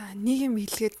 За нэг юм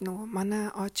хэлгээд нөгөө манай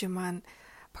оожи маань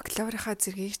бакалаврынхаа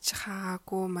зэргийг ч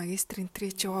хаагаагүй магистр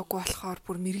энтрийг ч яваагүй болохоор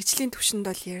бүр мэрэгжлийн түвшинд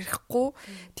бол ярихгүй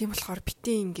тийм болохоор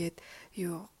битэн ингээд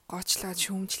юу гоочлаад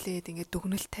шүүмжлээд ингээд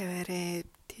дүгнэлт тавиарэ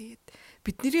тэгээд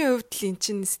бидний хувьд л эн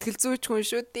чинь сэтгэлзүйч хүн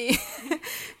шүү дээ.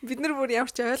 Бид нар бүр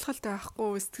ямар ч ойлголттой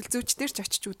байхгүй сэтгэлзүйчдэр ч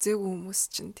очиж үзээгүй хүмүүс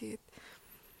чинь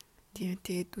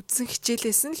тэгээд үдсэн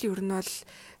хичээлээсэн л ер нь бол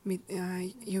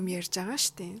юм ярьж байгаа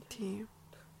штэ. Тийм.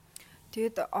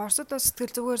 Тэгээд Оросд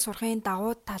сэтгэлзүйгээр сурахын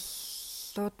давуу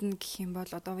талууд нь гэх юм бол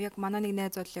одоо яг манай нэг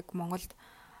найз бол яг Монгол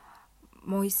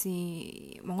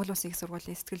улсын их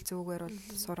сургуулийн сэтгэлзүйгээр бол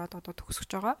сураад одоо төгсөж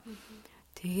байгаа.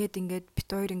 Тэгээд ингээд бит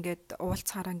хоёр ингээд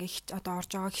уулзахаараа ингээд одоо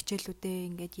орж байгаа хичээлүүдээ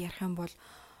ингээд ярих юм бол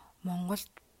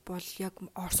Монголд бол яг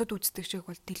Оросд үздэг шиг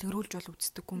бол дэлгэрүүлж бол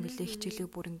үздэггүй юм билээ хичээлээ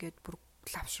бүр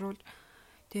лавшруулж.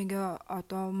 Тэг ингээд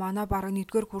одоо манай бараг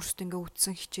 1-р курст ингээд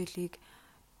үтсэн хичээлийг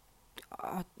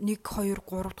 1 2 3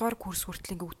 дугаар курс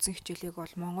хүртэл ингээд үтсэн хичээлийг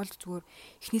бол Монголд зүгээр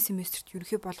эхний семестрт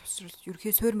ерөнхий боловсрол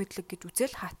ерөнхий суур мэдлэг гэж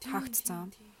үзэл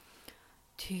хаагдсан.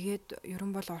 Тэгээд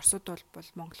ерөн бол Оросд бол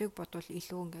Монголыг бодвол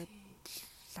илүү ингээд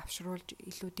лавшруулж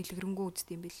илүү дэлгэрэнгүй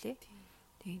үздэг юм билээ.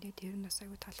 Тэгээд тэр нь бас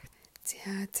аягүй таалагдсан.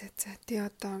 За. Тэгээ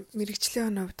одоо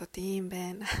мэрэгжлийн хувьд одоо ийм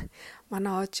байна.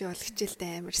 Манай оожи бол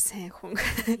хичээлдээ амар сайн хүн.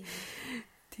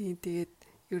 Тэгээд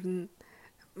ер нь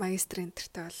магистр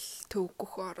энтертэй бол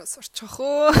төвгөх Орос орчих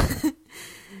өө.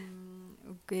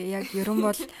 Үгүй яг ерөн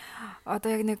бол одоо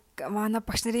яг нэг манай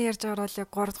багш нарын ярьж байгаа бол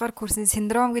яг 3 дугаар курсын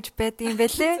синдром гэж байдаг юм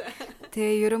байлээ.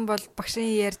 Тэгээ ерөн бол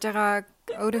багшийн ярьж байгаа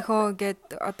өөрийнхөө ингээд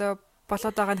одоо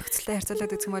болоод байгаа нөхцөлтэй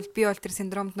харьцуулаад үзэх юм бол би бол тэр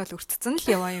синдромд нь бол өртцсөн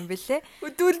л юм билээ.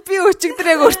 Өдөл би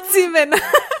өчигдрэг өртсөн юм байна.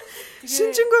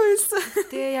 Шинжэнгөө хэлсэн.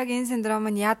 Тэгээ яг энэ синдром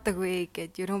нь яадаг вэ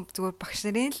гэд ерөн зүгээр багш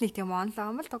нарын л нэг тийм онлоо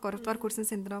юм л 3 дугаар курсын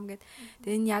синдром гэд.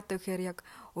 Тэгээ энэ яадаг гэхээр яг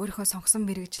өөрийнхөө сонгосон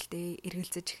мэрэгжилтэд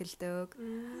эргэлзэж эхэлдэг.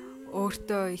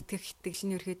 Өөртөө итгэх итгэл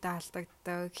нь ерөөдөө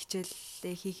алдагддаг,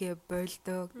 хичээлээ хийхээ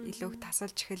бойлдог, илүү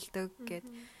тасалж эхэлдэг гэд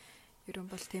ерөн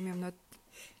бол тийм юмнууд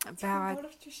байгаа.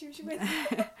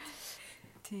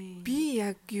 Би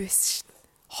яг юу эс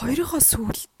хоёрынхоо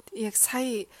сүүлд яг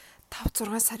сая 5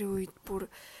 6 сарын үед бүр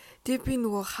тэг би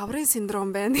нөгөө хаврын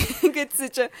синдром байна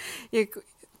гэдсэн чи яг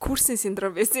курсын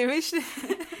синдром байсан юм биш үү?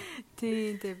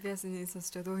 Тийм тэг би бас энэ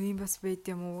сонсчод ийм бас байд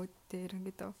юм уу тэр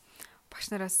ингээд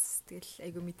багш нараас тэгэл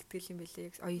айгу мэдтгэл юм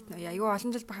байлээ. Оюутны айгу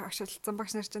олон жил багш ажилласан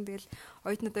багш нар чинь тэгэл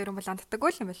оюутнуудаа ерөн бол анддаг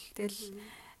юм байл. Тэгэл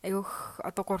айгуух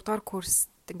одоо 3 дугаар курст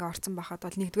ингээ орсон байхад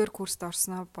бол 1-р курст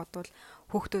орсноо бодвол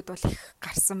хүүхдүүд бол их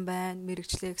гарсан байна,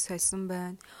 мэрэгчлээ их сольсон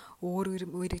байна. Өөр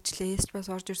мэрэгчлээс ч бас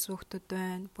орж ирсэн хүүхдүүд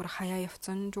байна. Бүр хаяа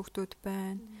явцсан хүүхдүүд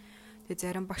байна. Тэгээ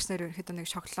зарим багш нар ерөнхийдөө нэг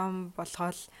шоглоон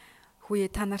болгоол хүүе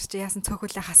та нар чи яасан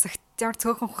цөөхөлөө ямар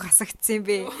цөөхөн хасагдсан юм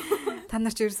бэ? Та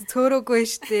нар чи ерөөсө цөөрөөгүй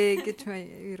штэ гэж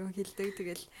ерөн хэлдэг.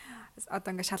 Тэгэл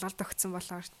одоо ингээ шалгалт өгсөн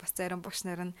болохоор бас зарим багш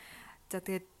нар нь за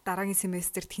тэгээд дараагийн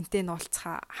семестрт хинтээ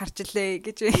нуулцхаа харж илээ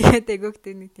гэж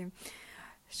айгүйгтэй нэг тийм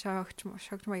шогч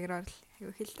маягаар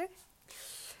айгүй хэлдэг.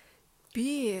 Би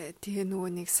тэгээ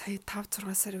нөгөө нэг сая 5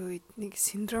 6 сарын үед нэг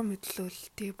синдром хөдлөл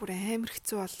тэгээ бүр амар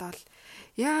хэцүү болоод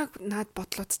яг над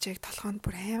бодлоод ч яг толгоонд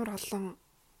бүр амар олон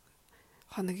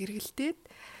хоног эргэлдээд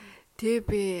тэгээ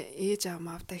би ээж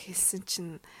аамаавдаа хэлсэн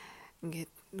чинь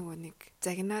ингээд нөгөө нэг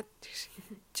загнаад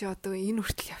чи одоо энэ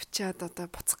хүртэл явчаад одоо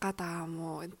буцах гээд байгаа юм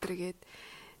уу энтергээд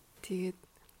тэгээд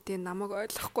намайг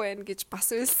ойлгохгүй байна гэж бас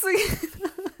үлсэн.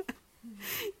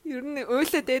 Ер нь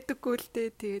ойлоод байдаггүй л дээ.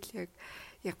 Тэгэл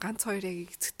яг ганц хоёр яг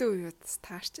эцэгтэй үед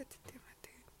таарчаад байт юм аа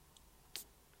тэгээд.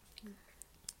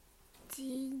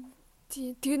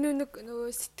 Тэгээ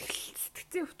нөгөө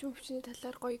сэтгэлзүйн өвчмөчний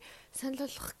талаар гоё санал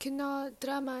болгох кино,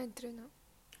 драма энэ төр нөө.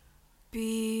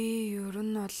 Би ер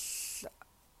нь бол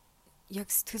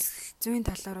яг сэтгэлзүйн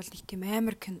талаар бол нэг тийм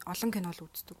амар олон кино л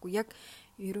үздэггүй. Яг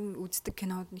ер нь үздэг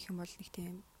кинод нэг юм бол нэг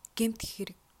тийм гэмт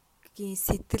хэргийн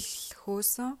сэтэл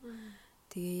хөөсөн.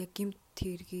 Тэгээ яг гэмт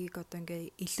хэргийг одоо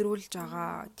ингээ илрүүлж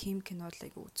байгаа тийм кино л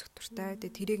айгу үзэх туртай.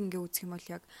 Тэгээ тэрийг ингээ үзэх юм бол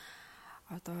яг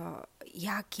одоо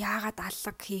яг яагаад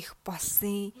аллаг хийх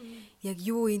болсон, яг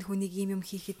юу энэ хүнийг ийм юм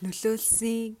хийхэд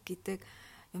нөлөөлсөн гэдэг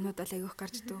юмнууд бол айгүйх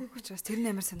гарч идэг. Учраас тэр нь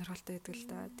амар сонирхолтой байдаг л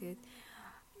да. Тэгээд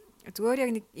зүгээр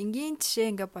яг нэг энгийн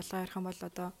жишээ ингээ болгоо ярих юм бол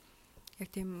одоо яг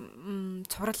тийм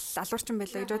цуврал алуурчин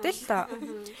байлаа гэж бодъё л доо.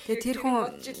 Тэгээ тэр хүн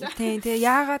тэгээ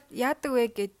яадаг вэ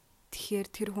гэхээр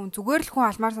тэр хүн зүгээр л хүн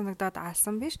алмаар санагдаад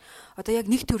алсан биш. Одоо яг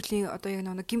нэг төрлийн одоо яг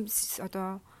нэг гим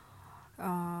одоо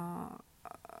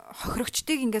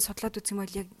хохирогчдыг ингээд судлаад үзэх юм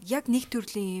бол яг нэг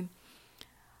төрлийн юм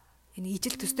энэ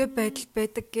ижил төстэй байдал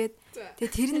байдаг гэд.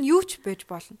 Тэгээ тэр нь юу ч байж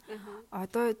болно.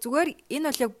 Одоо зүгээр энэ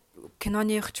бол яг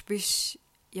киноныхч биш,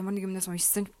 ямар нэг юмнаас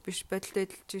уншсан биш, байдалтай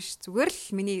адилж биш. Зүгээр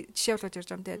л миний жишээ болгож ярьж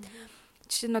байгаа юм. Тэгээд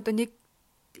жишээ нь одоо нэг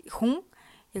хүн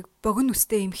яг богино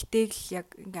үстэй эмэгтэйг л яг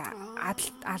ингээ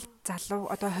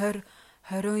залуу одоо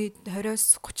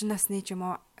 20-оос 30 насны ч юм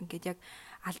уу ингээд яг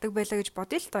алдаг байлаа гэж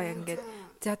бодъё л доо яг ингээд.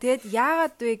 За тэгээд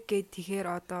яагаад вэ гэхээр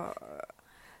одоо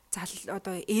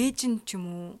ээж нь ч юм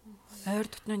уу ойр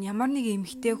дотно ямар нэг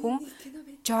эмэгтэй хүн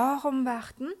жоохон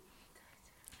байхад нь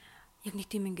яг нэг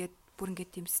тийм ингээд бүр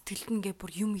ингээд тийм сэтгэлд ингээд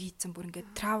бүр юм хийцэн бүр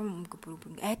ингээд травм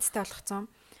бүр айцтай болгоцсон.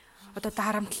 Одоо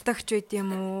дарамтлагч байд юм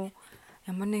уу?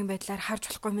 Ямар нэгэн байдлаар харж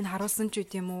болохгүй минь харуулсан ч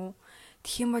байд юм уу?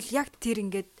 Тэгэх юм бол яг тэр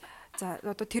ингээд за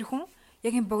одоо тэр хүн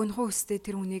яг энэ богинохон өстэй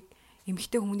тэр хүнийг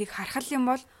эмэгтэй хүнийг харахал юм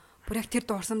бол бүр яг тэр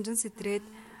дуурсамжин сэтрээд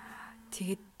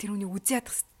тэгээд тэр хүний үзий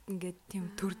ядах ингээд тийм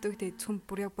төрдөг. Тэгээд хүн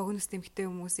бүр яг богино өстэй эмэгтэй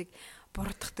хүмүүсийг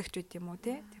буруудахдаг ч байд юм уу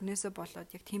те. Тэрнээсээ болоод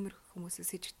яг тиймэр хүмүүсийг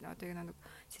сэжигтэн одоо нэг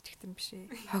сэжигтэн биш ээ.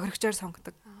 Хохирогчоор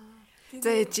сонгодог.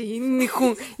 За чи энэ нэг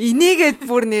хүн инээгээд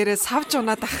бүр нэрээ савж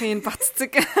унаад ах юм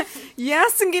баццэг.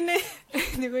 Яасан гинэ?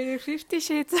 Нөгөө 50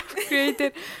 Shades of Grey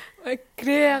дээр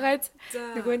Grey агаад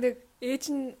нөгөө нэг ээж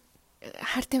нь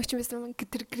хар тамхич байсан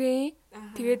гэтэр Grey.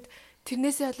 Тэгээд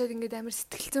тэрнээсээ болоод ингээд амар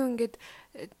сэтгэлзүйн ингээд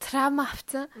трама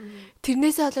авцсан.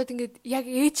 Тэрнээсээ болоод ингээд яг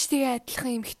ээжтэйгээ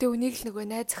адилхан эмхтэй үнийг л нөгөө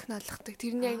найз охин олгодог.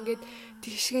 Тэр нь яг ингээд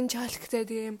тэгшгэн чолктай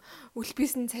тийм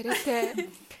үлбисэн царайтай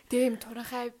тийм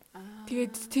туранхай.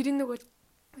 Тэгээд тэр нөгөө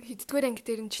хэддгээр анги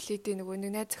дээр нь жилээдээ нөгөө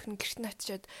нэг найз охин гэрт нь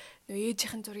очиод нөгөө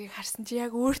ээжийнхэн зургийг харсан чи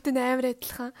яг өөртөө амар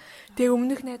адилхан. Тэгээ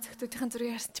өмнөх найз охтуудын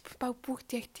зургийг харсан чи бүгд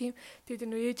яг тийм. Тэгээд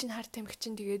нөгөө ээж нь хар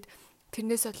тамхичин тэгээд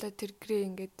тэрнээс болоод тэр Grey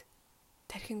ингээд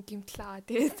тархин гимтлээ.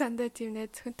 Тэгээд зандаа тийм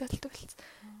найз охинтой болдог болсон.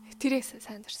 Тэрийг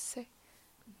сайн дурссан.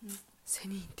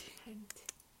 Сэний тийм.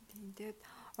 Тэгээд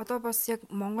одоо бас яг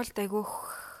Монголд айгүйх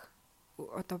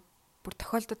одоо бүр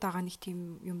тохиолдод байгаа нэг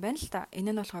тийм юм байна л та.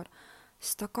 Энэ нь болохоор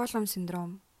Стокгольм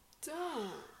синдром.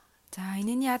 За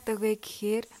энэний яадаг вэ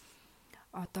гэхээр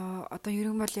одоо ер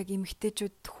нь бол яг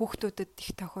эмэгтэйчүүд хүүхдүүдэд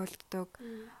их тохиолддог.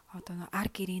 Одоо ар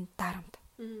гэрийн дарамт.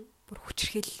 Бүр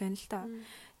хүчрхийлэл байна л та.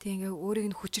 Тэг ингээ өөрийг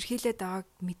нь хүчрхийлээд байгааг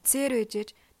мэдсээр байжээж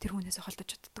тэр хүнээс холдож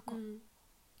чаддаггүй.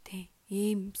 Тий.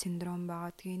 Ийм синдром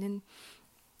байгаа. Тэгээ энэ нь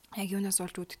яг юунаас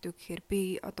болж үүддэг гэхээр би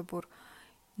одоо бүр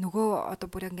нөгөө одоо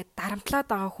бүр ингээд дарамтлаад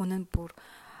байгаа хүн нь бүр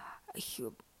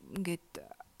ингээд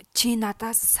чи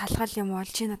надаас салгал юм бол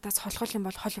чи надаас холхол юм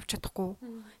бол хол авч чадахгүй.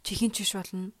 Чи хинч биш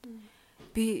болно.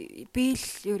 Би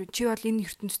л чи бол энэ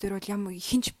ертөнцийн дээр бол ямар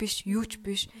хинч биш, юу ч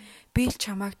биш. Би л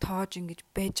чамайг тоож ингэж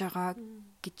байж байгаа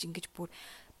гэж ингэж бүр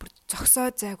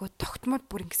зогсоо зайгуу тогтмол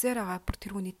бүр ингэсээр байгаа. Бүр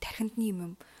тэр хүний тархинд нь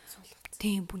юм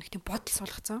тийм бүр нэг тийм бодол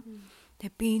суулгацсан.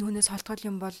 Тэгээ би энэ хүнээс холдгол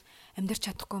юм бол амьдрч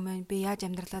чадахгүй мэн. Би яаж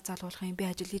амьдралаа залгуулах юм? Би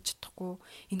ажил хийж чадахгүй.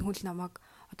 Энэ хүн л намайг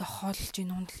одоо хооллож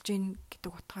ийн, ундалж ийн гэдэг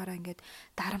утгаараа ингээд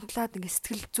дарамтлаад ингээд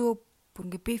сэтгэл зүй бүр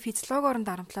ингээд би физиологоор нь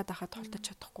дарамтлаад байхад холдож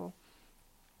чадахгүй.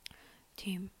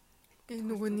 Тийм.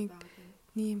 Нөгөө нэг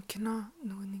ийм кино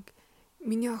нөгөө нэг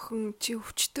миний охин чи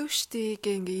өвчтөө штэ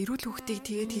гэ ингээ эрүүл хүүхдийг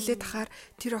тэгээд хилээд тахаар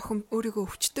тэр охин өөрийгөө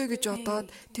өвчтөө гэж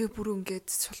бодоод тэг бүр ингээд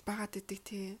сул байгаад идэг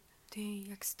тий. Тий,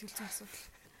 яг сэтгэл зүйн асуудал.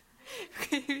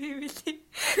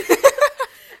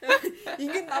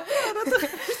 Ингээд надад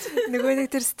нөгөө нэг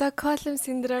тэр Stockholm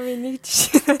syndrome-ийн нэг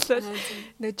жишээ болоод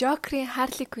нөгөө Joker-ийн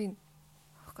Harley Quinn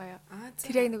баггүй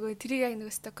юу? Тэр яг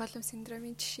нөгөө Stockholm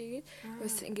syndrome-ийн жишээгээд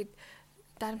бас ингээд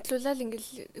дарамтлуулаад ингээд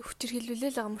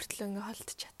хүчирхийлүүлээл байгаа мөртлөө ингээд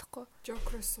холдож чадахгүй.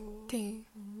 Joker-с уу? Тийм.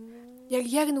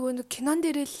 Яг нөгөө кинон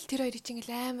дээр л тэр хоёрыг чинь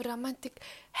ингээд амар романтик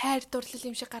хайр дурлал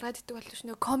юм шиг гаргаад идэг болов ш.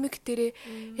 Нөгөө комик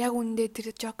дээрээ яг үнэндээ тэр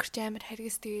Joker ч амар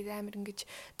харгас тэгээд амар ингээд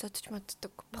зодож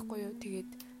моддог баггүй юу?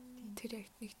 Тэгээд тэр яг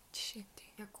нэг жишээ тийм.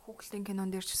 Яг хүүхдийн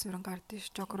кинон дээр ч сүрэн гардаг ш.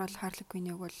 Joker бол Harley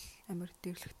Quinn-ийг бол амар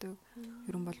дэрлэгтэй.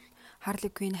 Ер нь бол Harley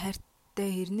Quinn хайртай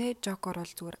хэрнээ, Joker бол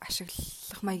зүгээр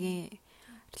ашиглах маягийн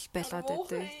байлгаад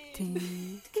байдаг. Тийм.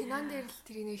 Кинон дээр л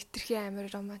тэр нэг хитрхи амар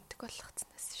романтик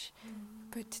болгоцсноос ш.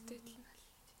 Бодтой л нь.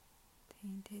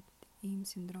 Тийм. Тэгээд ийм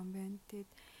синдром байна.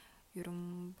 Тэгээд ер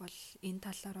нь бол энэ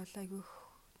талаар бол айгүйх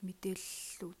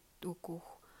мэдээлэл өгөх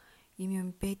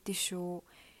юм байдэн шүү.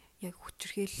 Яг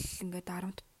хүчрхийл ингээд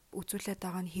дарамт үзүүлээд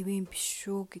байгаа нь хэвэн биш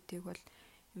шүү гэдгийг бол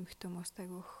эмэгтэй хүмүүст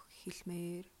айгүйх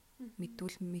хэлмээр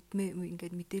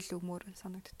ингээд мэдээлэл өгмөр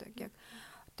санагддаг. Яг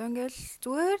одоо ингээд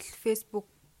зүгээр л Facebook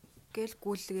гээл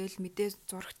гүйлгээл мэдээ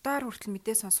зургатаар хүртэл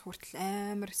мэдээ сонсох хүртэл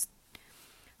амар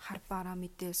хар бараа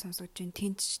мэдээ сонсож ин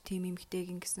тэнч тим эмэгтэйг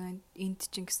ингэсэн энд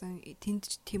ч ингэсэн тэнд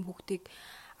ч тим хүүхдийг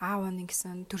аав нь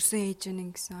ингэсэн төрсөн ээж нь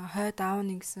ингэсэн хойд аав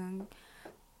нь ингэсэн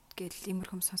гэл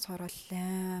имэрхэм сонсохоор бол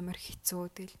амар хэцүү.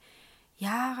 Тэгэл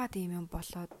яагаад ийм юм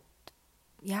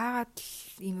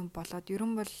болоод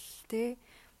ерөн бол те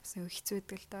бас хэцүү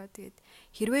байдаг л доо. Тэгээд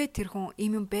хэрвээ тэр хүн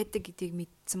ийм юм байдаг гэдгийг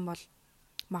мэдсэн бол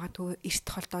магадгүй эрт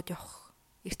холдоод явах,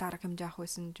 эрт арга хэмжээ авах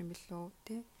байсан юм билүү,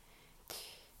 тий.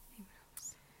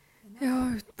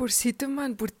 Яа, бүр сэдв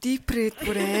маань бүр дипрээд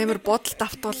бүр амар бодол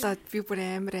давтуулаад би бүр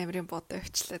амарын бодоо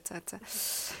явчлаа. За.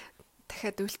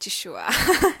 Дахиад үйлчих шүү.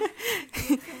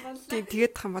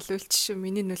 Тэгээд тах юм бол үйлчих шүү.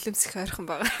 Миний нулимс их ойрхон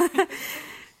байгаа.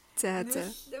 За.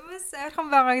 Нулимс ойрхон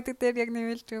байгаа гэдэг дээр яг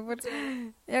нэмэлж бүр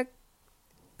яг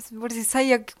бүр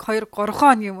сая яг 2-3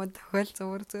 хоног юм уу тохиол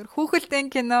зөвөр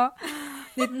хүүхэлдэйн кино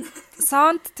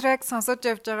саунд трек сонсож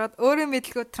явж байгаад өөрөө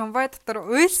мэдлгүй трамвай дотор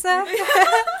уйлсан.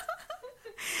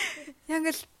 Яг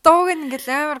л дууг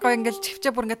ингээл амар гоё ингээл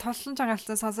чивчээ бүр ингээд тонлон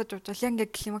чангалсан сонсож явж байгаа. Яг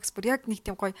ингээд климакс бүр яг нэг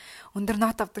тийм гоё өндөр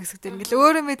нот авдаг хэсэг дээр ингээл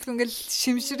өөрөө мэдлгүй ингээл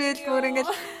шимшрээл бүр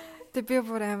ингээл тэг би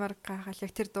бүр амар гахал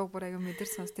яг тэр дууг бүр аяга мэдэр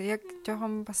сонсдог. Яг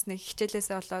жоохон бас нэг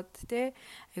хичээлээсээ болоод тий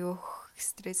аяга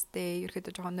стресстэй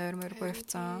ерөөдөө жоохон нойрмойргүй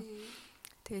явцсан.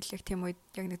 Тэгэл яг тийм үед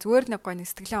яг нэг зүгээр нэг гоё нэг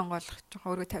сэтгэлээ онгойлгох жоохон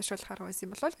өөрөө тайвшруулахаар байсан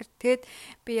юм болов. Тэгээд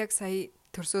би яг сая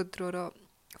төрсө өдрөөрөө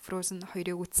Frozen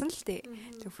 2-ыг үзсэн л дээ.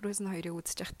 Тэгээ Frozen 2-ыг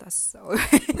үзэж байхдаас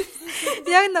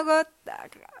яг нөгөө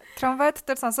трамвай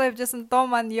дотор сонсоо явжсэн дуу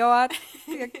маань яваад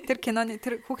яг тэр киноны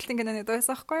тэр хүүхдийн киноны дуу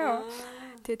байсан байхгүй юу?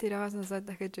 Тэгээ тэрээс сонсоод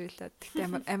дахиж уйлаад.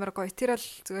 Тэгтээ амар гоё. Тэр бол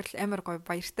зүгээр л амар гоё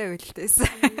баяртай уйлалтэйсэн.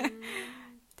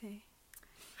 Тий.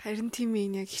 Харин тийм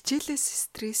ээ яг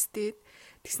хичээлээс стресстэй.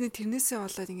 Тэгснэ тэрнээсээ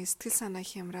болоод ингэ сэтгэл санаа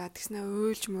хямраад тэгснэ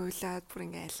уйлж муйлаад бүр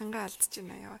ингэ алингаа алдчихж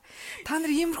байна яа. Та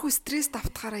нар иймэрхүү стресс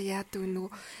давтахаараа яадаг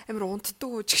нөгөө амар унтдаг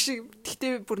уу чиг шиг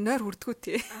тэгтээ бүр нойр хүрдгүү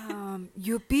тий.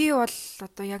 Би бол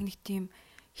одоо яг нэг тийм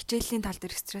хичээлийн тал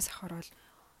дээр стресс авахаар бол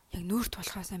яг нүүрт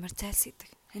болохоос амар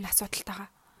зайлсхийдэг. Энэ асуудалтайгаа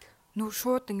нүүр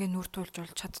шууд ингээ нүүр тулж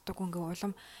бол чаддаг ингээ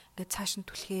улам ингээ цааш нь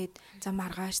түлхээд за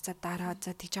маргааш за дараа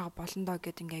за тэгж байгаа болно доо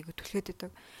гэд ингээ айгу түлхээд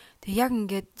идэг. Тэг яг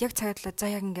ингээд яг цагаадлаа за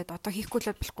яг ингээд одоо хийхгүй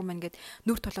л болохгүй мэн гэд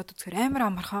нүүр толоод үзэхээр амар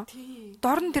амархан.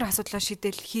 Дор нь тэр асуудлаа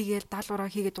шийдэл хийгээл даалгавраа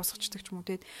хийгээд дуусгачдаг ч юм уу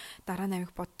тэгээд дараа нь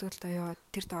амиг боддог л доо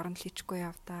тэр дор нь л хийчихгүй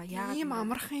яв да. Яг ийм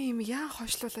амархан юм яа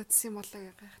хойшлуулаадсэн юм болоо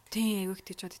гэх. Тийм айгу их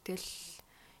тийж бод тэгэл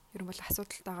ер нь бол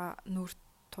асуудалтайгаа нүүр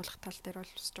тулах тал дээр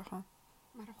бол бас жоохон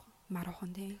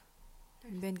маруухан тий.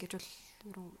 байна гэж бол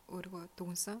өөрийгөө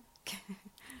дүгнсэн.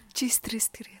 Чи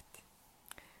стресстэй яа.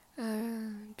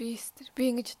 Би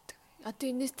ингэж одоо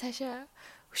энэс цаашаа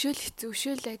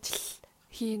өшөөл ажил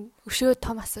хийн өшөө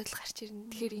том асуудал гарч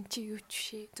ирнэ. Тэгэхээр эн чинь юу ч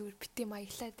бишээ. Зүгээр битээ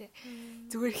маяглаа дээ.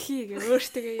 Зүгээр хий гэж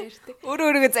өөртөө ярьдаг.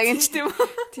 Өөрөөгөө загинч тийм үү?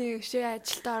 Тийм өшөө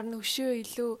ажилд орно, өшөө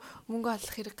илүү мөнгө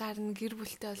олох хэрэг гарна, гэр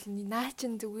бүлтэй болно. Наа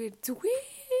чин зүгээр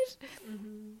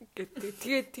гэдэг.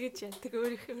 Тэгээд яа. Тэг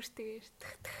өөртөө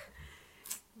ярьдаг.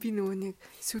 Би нөгөө нэг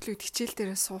сүүлийн хичээл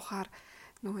дээрээ суухаар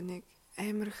нөгөө нэг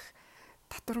амирх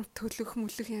татвар төлөх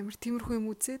мөлөх амир тиймэрхүү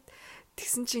юм үзээд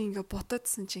тэгсэн чинь ингээ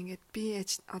бодоодсэн чинь ингээд би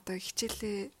одоо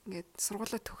хичээлээ ингээд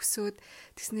сургуулаа төгсөөд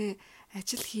тэгснээ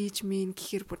ажил хийж мэн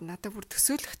гэхээр бүр надад бүр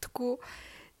төсөөлөхдөггүй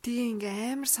тэгээ ингээ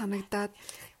амар санагдаад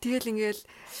тэгэл ингээл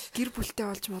гэр бүлтэй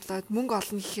болж молоод мөнгө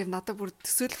олно гэхээр надад бүр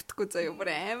төсөөлөхдөггүй заяа бүр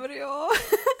амар ёо.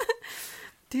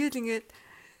 Тэгэл ингээд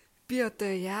би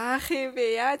одоо яах юм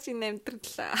бэ? Яаж энэ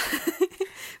амьдралаа?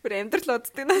 Бүр амьдрал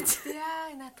уддаг наач.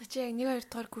 Яа, наадах чи яг 1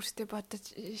 2 дугаар курстэй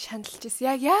бодож шаналж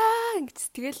ирсэн. Яг ингэж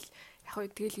тэгэл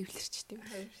тэгэл эвлэрч тийм.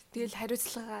 Тэгэл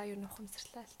хариуцлагаа юу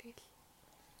ухамсарлаа л тэгэл.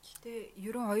 Гэтэ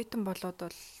ерөн оюутан болоод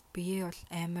бол бие бол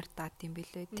амар даад юм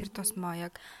бэлээ. Тэр тусмаа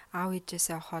яг аав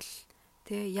ээжээсээ хол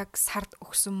тэг яг сард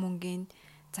өгсөн мөнгөний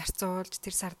зарцуулж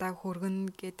тэр сардаа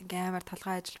хөргөн гэдэг амар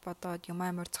толгой ажил бодоод юм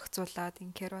амар зохицуулаад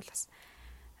инхээр бол бас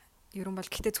ерөн бол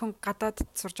гэтээ зөвхөн гадаад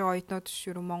сурж байгаа оюутнууд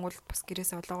ш ерөн Монголд бас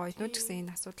гэрээсээ болоо оюутнууд ч гэсэн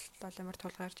энэ асуудал бол амар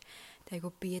тулгарч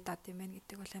айгу бие даад юм байна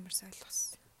гэдэг бол амар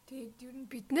ойлгосон. Тэгээд ер нь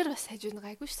бид нэр бас хажууд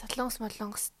гайгүй ш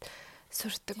солонгост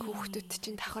сурдаг хүүхдүүд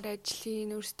чинь давхар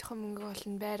ажлын өөрсдийнхөө мөнгө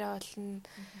олно, байраа олно.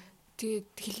 Тэгээд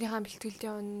хэлнийхаа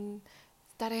бэлтгэлдээ унна,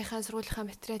 дараагийнхаа сургуулийнхаа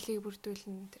материалыг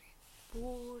бүрдүүлнэ. Тэр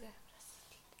бүр амар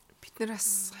бид нар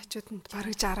бас хажууданд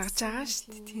баргаж аргаж байгаа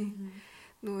шүү дээ тийм.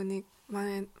 Нөгөө нэг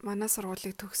манай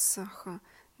сургуулийг төгссөн охин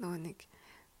нөгөө нэг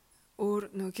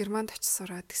нөгөө Германд очиж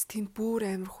сураад тэгс тэнд бүр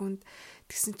амар хүнд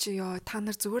тэгсэн чи ёо та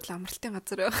нар зүгээр л амралтын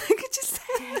газар байгаа гэж хэлсэн.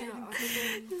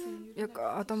 Яг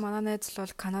одоо манай найз л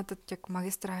бол Канадад яг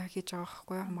магистр хийж байгаа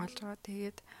байхгүй хамгаалж байгаа.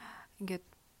 Тэгээд ингээд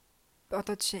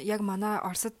одоо жишээ яг манай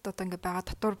Оросд одоо ингээд байгаа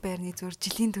татвар байрны зөвөр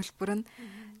жилийн төлбөр нь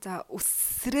за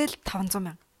өсрөөл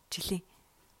 500,000 жилийн.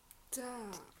 За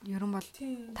ерөн бол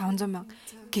 500,000.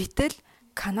 Гэтэл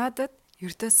Канадад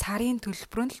ердөө сарын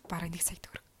төлбөр нь л бараг 1 сая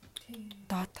төгрөг.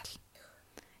 Доод тал.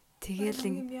 Тэгээл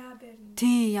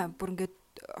тийм бүр ингээд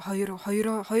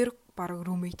хоёр бараг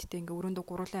румейттэй ингээ өрөөндөө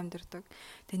гурлан амьдэрдэг.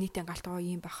 Тэгээ нийтийн галтгаа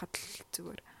ийм байхад л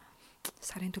зүгээр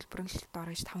сарын төлбөр нь л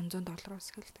доорож $500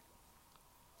 эхэлдэг.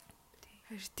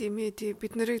 Тийм ээ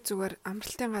бид нарыг зүгээр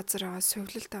амралтын газар байгаа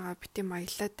сувлалт байгаа бити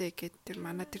маялаад гэд тэр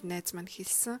манай тэр найз маань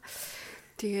хэлсэн.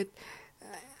 Тэгээд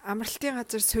амралтын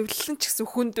газар сувлалан ч гэсэн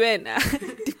хүнд байна.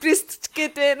 Депресд ч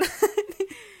гээд байна.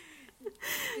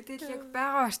 Тэгэл яг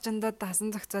байгаа орчиндөө дасан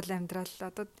зохицол амьдрал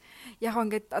одоо яг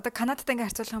ингээд одоо Канадтай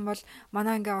ингээ харьцуулах юм бол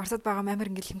манай ингээ Оросд байгаа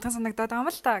амар ингээ хямдхан санагдаад байгаа юм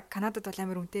л та. Канадад бол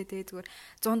амар үнэтэй те зүгээр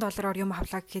 $100 юм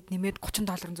авлаа гэхэд нэмээд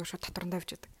 $30 зүгээр шууд татварндаа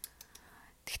авч яадаг.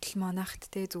 Тэгтэл манайхд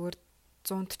те зүгээр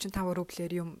 145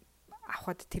 рублээр юм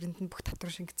авахад тэрэнд нь бүх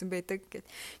татвар шингэсэн байдаг гэд.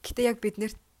 Гэтэ яг бид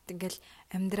нэрт ингээл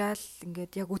амьдрал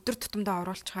ингээд яг өдөр тутамдаа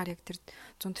оруулчихаар яг тэр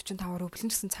 145 рубль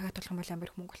гэсэн цагаат болох юм бол амар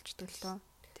их мөнгө болчдөг л доо.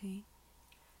 Тийм.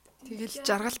 Тэгэл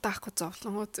жаргал таахгүй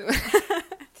зовлон уу зүгээр.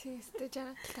 Тийм өстэй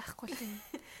жаргал таахгүй л юм.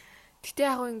 Гэтэ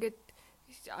яг ингээд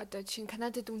одоо жишээ нь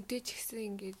Канадад үнтэй ч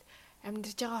гэсэн ингээд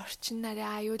амьдарч байгаа орчин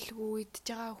нараа аюулгүй идж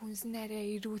байгаа хүнс нараа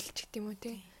ирүүлчих тийм үү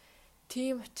те.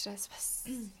 Тийм учраас бас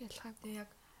ялгаагүй яг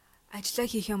ажиллаа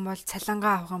хийх юм бол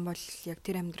цалингаа авах юм бол яг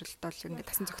тэр амьдралд бол ингээд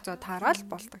тасан зохицоо таараад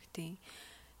болдог тийм.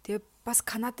 Тэгээ бас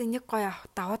Канадын нэг гоё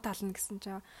даваа тал нь гэсэн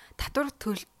чинь татвар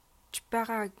төлж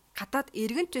байгаа гадаад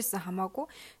иргэнч байсан хамаагүй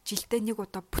жилдээ нэг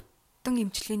удаа бүтэн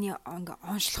эмчилгээний ингээ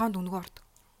онцлогоонд өнгө ордог.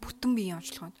 Бүтэн биеийн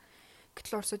онцлогоонд.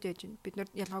 Гэтэл Оросд яаж юм? Бид нар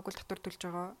ялгаагүй татвар төлж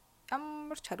байгаа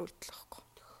ямар ч хариулт байхгүй.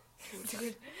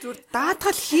 Зүгээр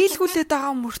даатгал хийлгүүлээд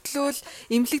байгаа мөртлөөл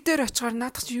эмнэлэг дээр очихоор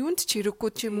наадах чи юунд ч хэрэггүй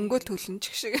чи мөнгөө төлнө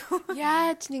ч гэх шиг.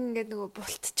 Яаж нэг ингээ нөгөө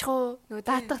бултчих уу? Нөгөө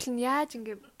даатгал нь яаж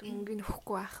ингээ мөнгөний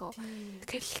өгөхгүй байх вэ?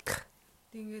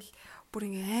 Тэгэл бүр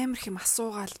ингээ амар их юм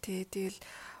асуугаал тий. Тэгэл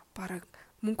бараг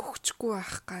мөнгө өгчихгүй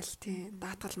байх гал тий.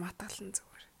 Даатгал матгал нь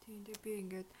зүгээр. Тийм тэгээ би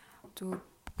ингээд зөв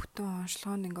бүтэн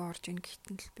онцлогоонд ингээ орж ийн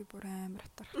гэхтэн л би бүр амар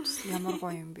атархчихсан. Ямар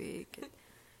гоё юм бэ гэд.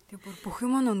 Тэгээ бүр бүх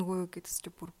юм өнгөө гэдээс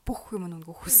чи бүр бүх юм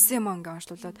өнгөө хүссэн юм ингээ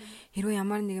онцлуулад хэрвээ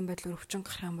ямар нэгэн байдлаар өвчин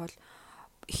гарах юм бол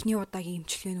эхний удаагийн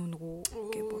эмчилгээний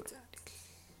өнгөө гэ бүр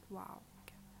вау.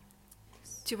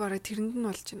 Чи бараг тэрэнд нь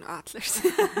болж байна аадлаарсан.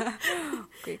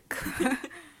 Окей.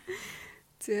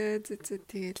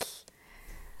 Тэгэл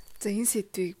за энэ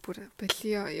сэдвийг бүр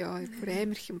болио ёо бүр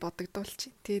амар их юм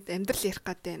бодогдуулчих. Тэгэд амьдрал ярих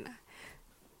гад байна.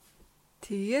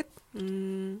 Тэгээд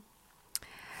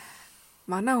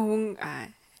манай хүн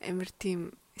амир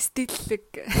тийм стиллэг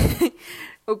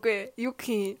үгүй юу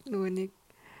гэх нөгөө нэг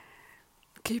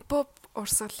K-pop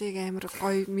урсгалыг амир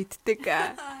гоё мэддэг.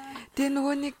 Тэгээ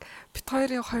нөгөө нэг бит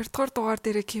хоёрын 2 дугаар дугаар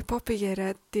дээр K-pop-ыг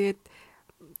яриад тэгээд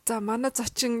за манай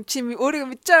зочин чи өөрийгөө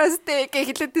мэдж байгаас тээ гэж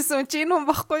хэлээдсэн чи энэ хүн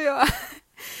баггүй юу?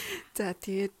 За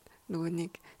тэгээд нөгөө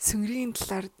нэг сүнгэрийн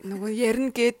талаар нөгөө ярина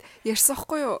гэд ярьсан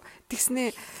байхгүй юу? Тэгснээ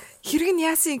хэрэг нь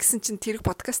яасан гэсэн чинь тэр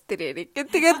подкаст дээр яриг.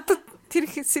 Тэгээд тэр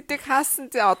сэдвийг хаасан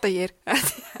зэ одоо яар.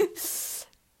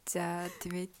 За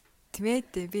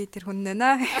тэмээд би тэр хүн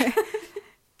нэнаа.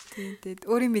 Тэгээд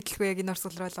өөрийн мэдлгүй яг энэ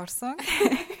урсгал руу орсон.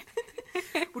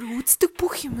 Бүр үздэг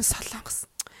бүх юм солонгос.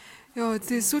 Йоо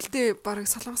тэгээ сүултээ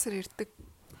бараг солонгосоор ярьдаг.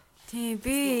 Тийм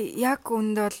би яг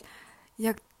үнд бол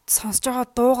яг сонсож байгаа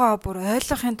дуугаа бүр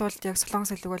ойлгохын тулд яг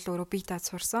солонгос хэлийг бол өөрөө бие даад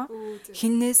сурсан.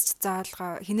 Хинээс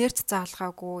ч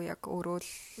заалгаагүй яг өөрөө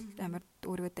л амар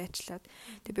өөрийгөө дайчлаад.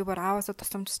 Тэг би бүр ааваасаа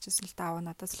тусламжсажсэн л да аав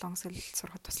надад солонгос хэл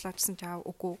сурахад туслаажсэн ч аав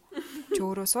үгүй. Чи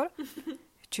өөрөө сур.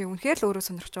 Чи үнэхээр л өөрөө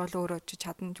сонирхож байгаа л өөрөө чи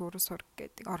чадна ч өөрөө сур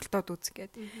гэдэг оролдоод үз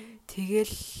гэдэг.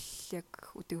 Тэгэл яг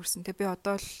үдээ өрсөн. Тэг би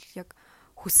одоо л яг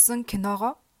хүссэн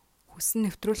киногоо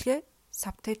хүссэн нэвтрүүлгээ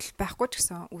сабтайтл байхгүй ч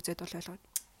гэсэн үзээд бол ойлгоод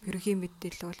ерөнхий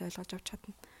мэдээлэл бол ойлгож авч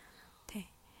чадна. Тий.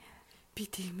 Би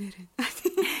тиймэр байна.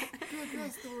 Би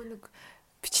бас нэг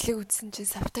бичлэг үзсэн чинь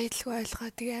сабтайтлгүй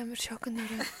ойлгоо тэгээ амар шок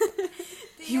нэрээ.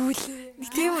 Юу л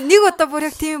тийм нэг удаа бүр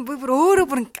яг тийм бүр өөрөө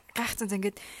бүр гайхсан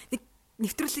ингээд нэг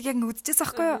нэвтрүүлэг яг үзчихсэн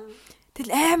байхгүй юу?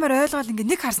 Тэгэл амар ойлгоол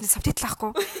ингээд нэг харсны сабтайтл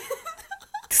авахгүй.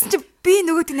 Тэгсэн чинь би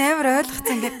нөгөөд нь амар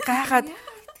ойлгоцсон ингээд гайхаад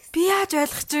би яаж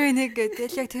ойлгох ч вэ нэг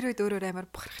гэдэл яг тэр үед өөрөө амар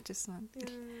бахархаж байсан.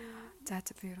 Тэгэл за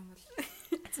би ер нь бол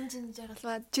чинь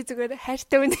жаргалваа чи зүгээр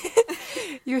хайртай үнэ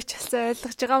юу ч болсон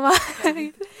ойлгож байгаамаа.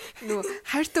 Нөгөө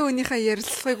хайртай үнийхээ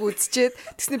ярилцлагыг үзчихэд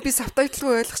тэгснэ би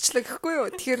сабтайтлгүй ойлгочлаа гэхгүй юу?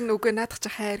 Тэгэхээр нүгэ наадах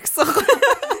чи хайр гэсэн юм.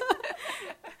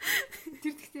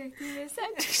 Тэр тэгтээ яг тийм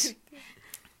байсан ч.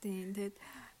 Тийм тэгээд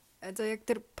за яг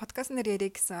тэр подкаст нэр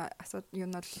ярих гэсэн асууд юу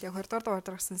нь бол яг 20 дугаар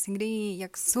гарсан Сэнгэрийн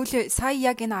яг сүүлийн сая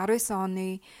яг энэ 19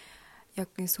 оны яг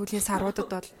энэ сүүлийн саруудад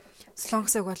бол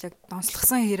солонгосыг бол яг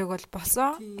донслогсон хэрэг бол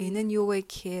болсон. Энэ нь юу вэ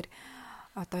гэхээр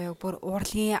одоо яг бүр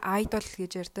урлагийн айдол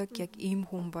гэж ярьдаг яг ийм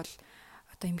хүн бол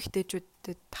одоо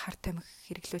эмэгтэйчүүдэд хар тамхи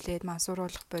хэрэглүүлээд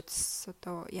мансууруулах бодис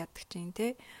одоо яадаг чинь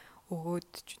те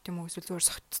өгөөд ч юм уу эсвэл зүгээр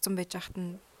согтцсон байж хахад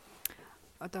нь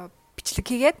одоо бичлэг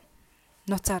хийгээд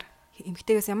нууцаар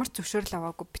эмэгтэйгээс ямар ч зөвшөөрөл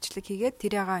аваагүй бичлэг хийгээд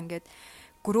тэрийгээ ингээд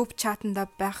групп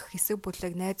чатанда байх хэсэг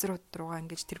бүлэг найзрууд руугаа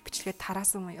ингээд тэр бичлэгээ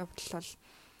тараасан явдал бол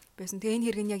байсан. Тэгээ энэ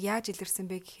хэрэг нь яг яаж илэрсэн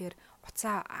бэ гэхээр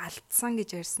уцаа алдсан гэж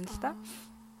ярьсан л та.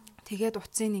 Тэгээд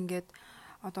уцыг ингээд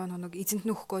одоо нэг эзэнт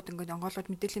нөхөх гээд ингээд онгоолгоод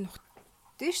мэдээлэл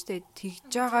нөхдөг штэ. Тэгж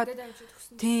жагаад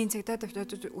тийм цагдаа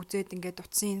давтаад үзээд ингээд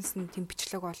уцсынс нь тийм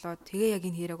бичлэг болоод тэгээ яг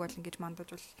энэ хэрэг бол ингээд мандаж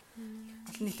бол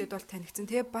олон нийтэд бол танигдсан.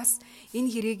 Тэгээ бас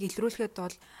энэ хэрийг илрүүлэхэд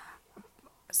бол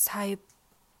сая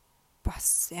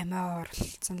бас амиа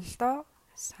оролцсон л доо.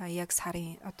 Сая яг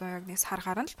сарын одоо яг нэг сар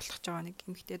гарan л болох гэж байгаа нэг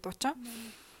эмэгтэй дуучин.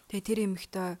 Тэгээ тэр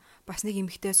эмэгтэй бас нэг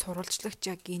эмэгтэй сурвалжлагч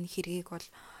яг энэ хэргийг бол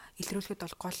илрүүлэхэд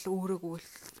бол гол өөрөөгөө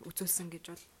үзүүлсэн гэж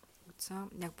бол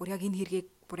үзсэн. Яг бүр яг энэ хэргийг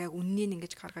бүр яг үннийг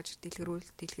ингэж гаргаж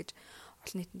дэлгэрүүлж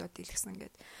олон нийтэнд дэлгэсэн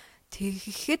гэд.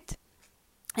 Тэгэхэд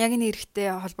яг энэ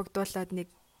эрхтэй холбогдуулаад нэг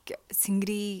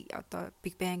Сэнгэрийн одоо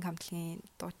Big Bang хамтлагийн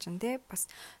дуучин те бас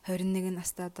 21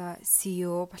 настай одоо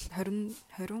CEO бол 21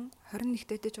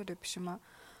 дэйтэй ч одоо биш юм аа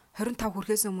 25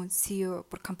 хүрэхээс өмнө CEO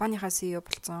бүр компанийнхаа CEO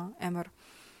болсон амар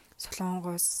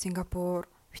Солонгос, Сингапур,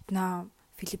 Вьетнам,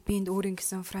 Филиппинд өөрийн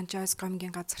гэсэн франчайз гамгийн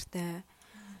газартай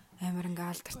амар ингээ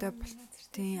алдартай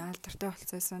тийм алдартай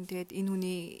болцсон. Тэгээд энэ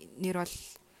хүний нэр бол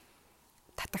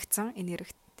татагдсан энэ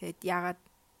хэрэгт. Тэгээд яагаад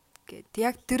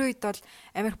яг тэр үед бол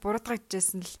амар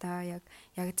буруутгагдчихсэн л та яг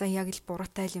л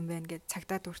буруутай юм байна гэж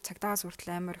цагдаагаас хүртэл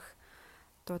амар их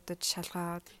дуудаж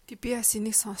шалгаад би бас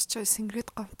энийг сонсч Сэнгэрээд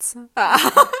говцсон.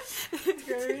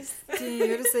 Тийм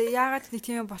ерөөсөө яагаад нэг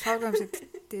тийм болохоогүй юм шиг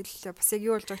тэгэл бас яг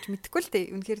юу болж байгааг ч мэдэхгүй л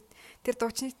дээ. Үнэхээр тэр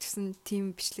дуучныг гэсэн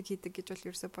тийм бичлэг хийдэг гэж бол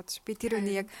ерөөсөө бодож би тэр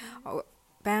үний яг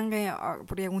байнгын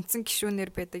бүр яг үндсэн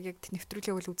гишүүнээр байдаг яг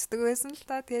нэвтрүүлгийг бол үздэг байсан л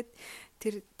та. Тэгээд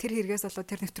тэр хэрэгээс болоод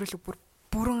тэр нэвтрүүлэг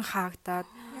бүрэн хаагдаад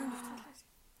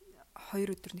 2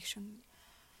 өдөр нэг шөнө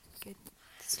гээд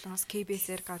Солонгос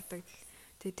KBS-ээр гардаг.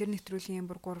 Тэгээ тэр нэвтрүүлгийн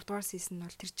бүр 3 дугаар сизон нь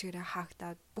бол тэр чигээрээ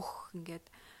хаагдаад бүх ингээд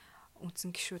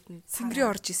үндсэн гишүүд нь Сэнгэрийн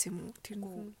орж исэн юм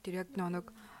уу? Тэр яг нэг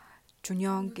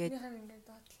Жуньон гээд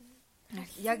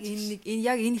яг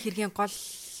энэ хэргийн гол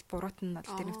буруут нь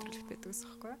бол тэр нэвтрүүлэгт байдаг гэсэн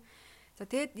юм байна. За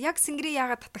тэгээд яг Сэнгэрийн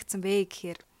яагаад татагдсан бэ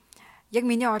гэхээр яг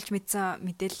миний олж мэдсэн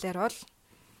мэдээллээр бол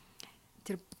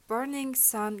тэр Burning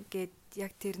Sun гэд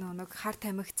яг тэр нэг хар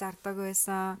тамхи зардаг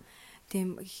байсан.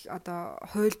 Тийм одоо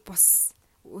хууль бус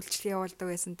үйлчлэл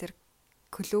явуулдаг байсан тэр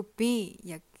клубын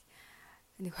яг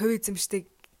нэг хувь эзэмшдэг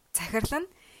захирал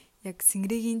нь яг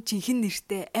Сэнгэрийн жинхэнэ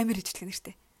нэртэй амир ижлэх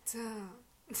нэртэй. За.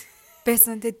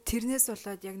 Байсан. Тэрнээс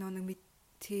болоод яг нэг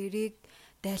тэрийг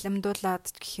дайламдуулаад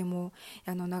гэх юм уу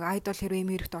яг нэг айдол хэрвээ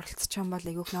юм хэрэгт оролцож байгаа бол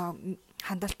айгүйх нэг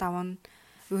хандлт авна.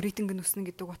 Рейтинг нь өснө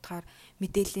гэдэг утгаар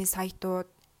мэдээллийн сайтууд,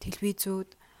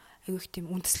 телевизүүд айгүйх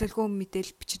тийм үндэслэлгүй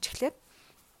мэдээлэл бичиж эхлээд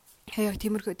яг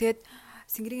тиймэрхүү. Тэгээд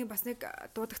Сэнгэрийн бас нэг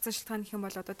дуудагцсан шалтгаан гэх юм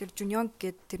бол одоо тэр Жуньонг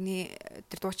гэдэг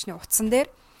тэр дуучны утсан дээр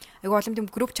айгүй олон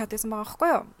тийм групп чат байсан байгаа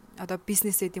байхгүй юу? Одоо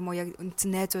бизнесээ тийм үү яг үндсэн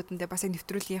найзуудандаа бас яг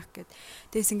нэвтрүүлэх гээд.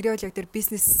 Тэгээд Сэнгэрийн бол яг тэр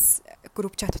бизнес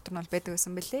групп чат дотор нь байдаг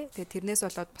байсан бэлээ. Тэгээд тэрнээс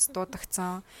болоод бас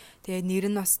дуудагцсан. Тэгээд нэр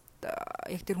нь бас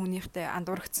яг тэр хүнийхтэй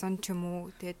андуурагдсан ч юм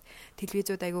уу. Тэгээд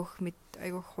телевизүүд айгүйх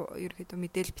ерөөхдөө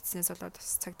мэдээлэл бичснээс болоод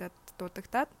бас цагдаад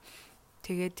дуудагдаад.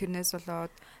 Тэгээд тэрнээс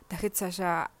болоод дахид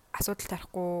цаашаа асуудал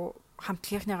тарахгүй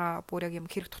хамтлагийнхныгаа бүр яг юм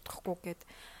хэрэг тутахгүй гээд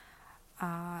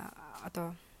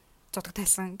одоо зодог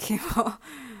тайлсан гэх юм уу.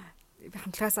 Би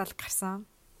хамтлагаас алга гарсан.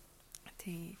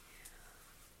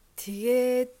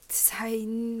 Тэгээд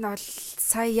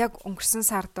сая яг өнгөрсөн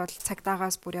сард бол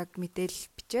цагдаагаас бүр яг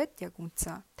мэдээлэл бичээд яг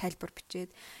үндсэн тайлбар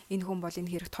бичээд энэ хүн бол энэ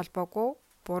хэрэгт холбоогүй,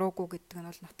 буруугүй гэдэг нь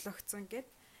бол нотлогдсон гэд.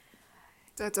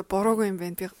 За буруугүй юм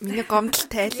байна. Би миний гомдол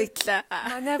тайлагдлаа.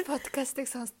 Манай подкастыг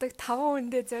сонсдог 5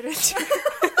 хүндээ зориулж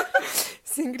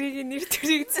Сэнгэрийн нэр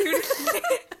төрийг цэвэрлэсэн.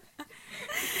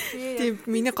 Тийм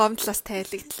миний гомдлоос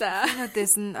тайлагдлаа.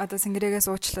 Энэдээс нь одоо Сэнгэрээс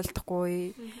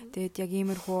уучлалдахгүй. Тэгээд яг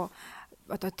иймэрхүү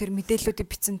одоо тэр мэдээллүүдийг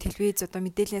бичсэн телевиз одоо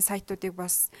мэдээллийн сайтуудыг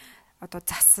бас одоо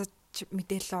засаж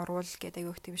мэдээлэл оруул гэдэг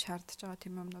аяг их тийм шаардж байгаа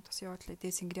тийм юмнууд бас явууллаа.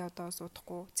 Тэгээд Сэнгэрийн одоо бас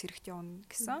удахгүй цэрэгт явна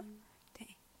гэсэн.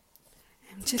 Тийм.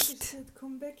 Амжилт.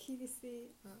 Comeback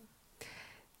хийгээсэй.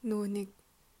 Нөгөө нэг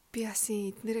би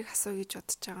ясын эднэрийг асуу гэж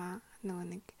бодож байгаа.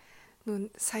 Нөгөө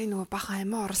сая нөгөө бахан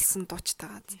амиа орлсон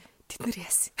дуучтайгаа. Тэд нар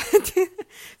яасан.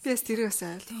 Би бас тэрийг бас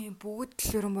айл. Тийм бүгд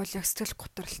л ерөн бол яг сэтгэл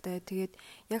гутралтай. Тэгээд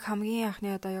яг хамгийн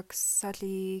анхны одоо яг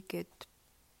Сали гэд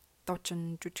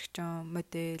дуучин жүжигчин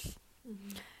модель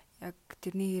яг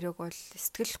тэрний хэрэг бол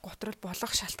сэтгэл гутрал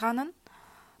болох шалтгаан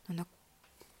нь нэг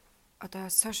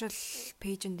одоо сошиал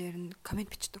пэйжэн дээр нь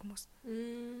комент бичдэг хүмүүс.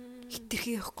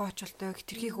 Хитрхи их гоочолдог,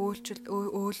 хитрхи их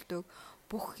өөлдөг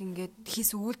бүх ингээд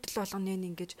хийс үйлдэл болгоны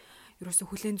ингээд ерөөсө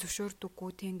хүлээн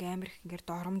зөвшөөрдөггүй тийм амар их ингээд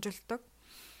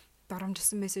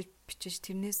доромжилсан мессеж бичиж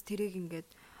тэрнээс тэрийг ингээд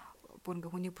бүр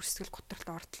ингээд хүний бүр сэтгэл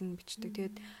готролд ортол нь бичдэг.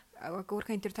 Тэгээд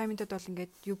өөрхөн entertainment-д бол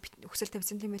ингээд юу хүсэл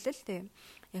тавьсан юм байлаа л дээ.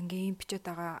 Яг ингээд юм бичээд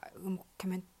байгаа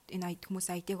комент энэ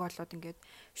хүмүүс ID-г олоод ингээд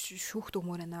шүүхт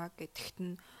өгмөр байна гэдэгт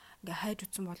нь ингээ хайж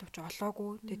утсан боловч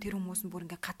олоогүй. Тэгээ тэр хүмүүс нь бүр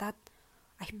ингээ гадаад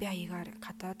IP-аар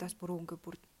гадаадаас бүр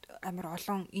амар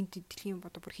олон энэ дэлхийн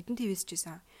бодо бүр хідэн телевизж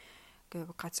ийсэн.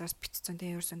 Ингээ газраас битцсэн.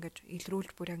 Тэгээ ерөөс ингээ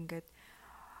илрүүлж бүр ингээ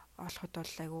олоход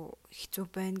бол айгу хэцүү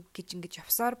байна гэж ингээ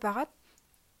явсаар байгаад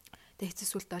тэгээ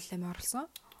хэцэсүүлд бол амар орлсон.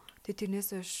 Тэгээ тэрнээс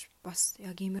бас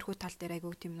яг иймэрхүү тал дээр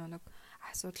айгу тийм нэг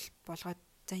асуудал болгоод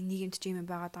за нийгэмд ч юм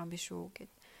байгаад байгаа юм биш үү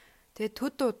гэд. Тэгээ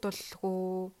төд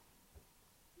удалгүй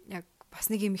яг бас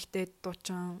нэг юм ихтэй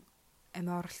дуучин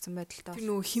амиа орлсон байдалтай. Тэр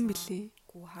нөгөө хэн блээ?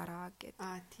 Гүү хараа гэд.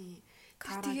 Тийм.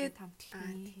 Тэгээд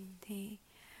хамтлагын тийм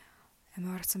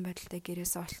амиа орлсон байдалтай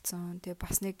гэрээс олцсон. Тэгээ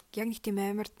бас нэг яг нэг тийм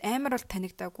амар бол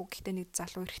танигдаагүй. Гэхдээ нэг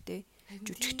залуу эрэгтэй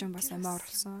жүжигчин бас амиа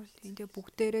орлсон. Тийм тэгээ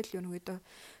бүгдээрээ л ерөнхийдөө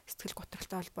сэтгэл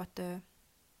готролтой холбоотой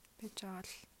байж байгаа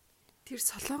л. Тэр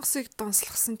солонгосыг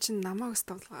донслогсон чинь намайг өс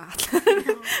тоглоо.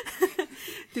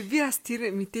 Тэг би бас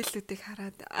тэр мэдээллүүдийг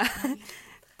хараад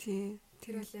тий.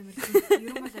 Тэр бол амар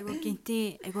юм бол айгу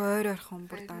гинтийн айгу ойр ойрхон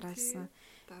бүр дараасан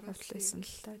явуулсан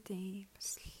л та тийм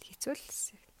бас хэцүү л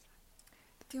байсан.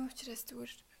 Тийм учраас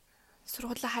зүгээр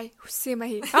сургуулаа хай хүссэн юм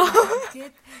аа.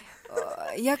 Тэгээд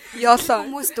яг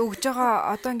хүмүүст өгж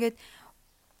байгаа одоо ингээд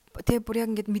тэгээ бүр яг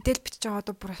ингээд мэдээлэл бичиж байгаа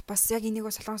одоо бүр бас яг энийг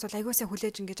солонгос бол айгуусаа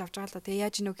хүлээж ингэж авч байгаа л да. Тэгээ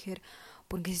яаж ийнө гэхээр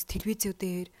бүр ингээд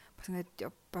телевизүүдээр бас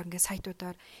ингээд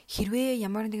сайтуудаар хэрвээ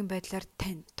ямар нэгэн байдлаар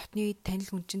дотны танил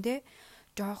хүн чинь те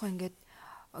жоох ингээд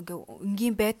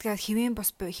энгийн байдгаас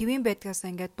хэвэн байдгаас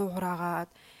ингээд дуу хураагаад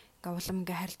ингээд улам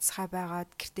ингээд харилцахаа байгаад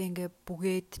гэртээ ингээд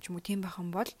бүгээд ч юм уу тийм байх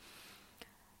юм бол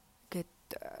ингээд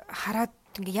хараад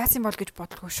ингээд яасан бол гэж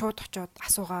бодлого шууд очиод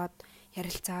асуугаад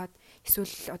ярилцаад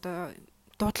эсвэл одоо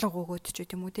дуудлага өгөөд ч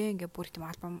юм уу те ингээд бүр тийм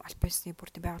альбомсны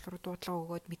бүр тийм байгууллага руу дуудлага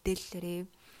өгөөд мэдээлэлээрээ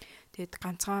тэгэд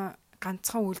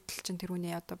ганцхан үйлдэл чинь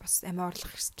тэрүүний одоо бас амиа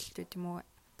орлох хэсэлтэй тийм үү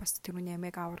бас тэрүүний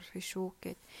амиаг аврах шүү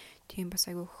гэд тийм бас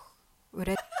айгүйх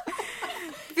ураад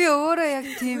би өөрөө яг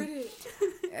тийм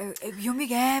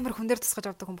юмыг амар хүн дээр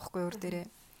тусгаж авдаг хүн бохгүй өөр дээрээ.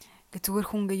 Ингээ зүгээр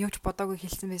хүн ингээ юмч бодоогүй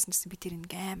хэлсэн байсан гэсэн би тэр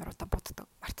ингээ амар удаа боддог,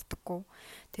 мартдаггүй.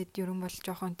 Тэгэд ерөн бол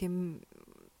жоохон тийм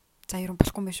за ерөн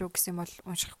болохгүй юм шүү гэсэн юм бол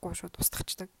уншихгүй шууд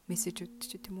устгачдаг мессежүүд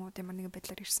ч тийм үү ямар нэгэн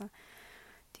байдлаар ирсэн.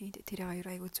 Тийм тэр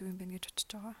айгүй зүг юм байна гэж бодож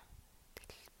байгаа.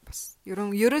 Тэгэл бас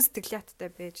ерөн сэтгэл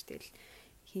яттай байж тэгэл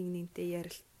хин нэгнтэй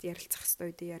ярилцах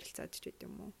хэвээр үедээ ярилцаад ч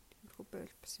гэдэм юм уу. Тиймэрхүү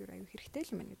байвал бас айгүй хэрэгтэй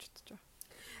л юм байна гэж бодож байгаа.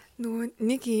 Нөгөө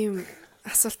нэг юм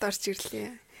асуулт орж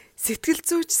ирлээ.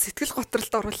 Сэтгэлзүйч сэтгэл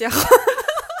гутралд орвол яах вэ?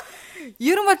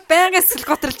 Ерөн бол байнгын сэтгэл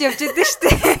гутралд явж байдаг шүү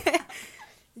дээ.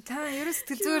 Та ерөн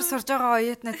сэтгэлзүйгээр сурж байгаа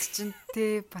оюутнууд чинь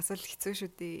тий бас л хэцүү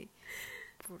шүү дээ.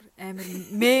 Бүр амар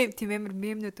амар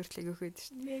мемнүүд өртлөг өгөөд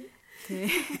шүү дээ.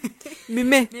 Тий.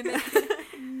 Мем.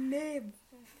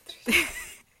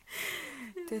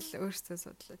 Тэгэл өөртөө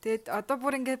судлаа. Тэгэд одоо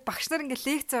бүр ингээд багш нар ингээд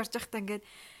лекц орж байхдаа ингээд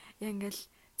яа ингээл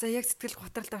за яг сэтгэл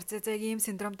гутралд орцоо. За яг ийм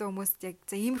синдромтой хүмүүст яг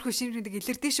за иймэрхүү шинжлэх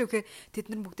илэрдэж шүүхэ тэд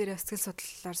нар бүгдээрээ сэтгэл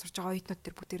судлалаар сурж байгаа оюутнууд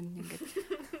төр бүгдээр нь ингээд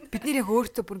бид нэр яг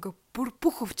өөртөө бүр ингээд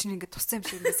бүх өвчин ингээд туссан юм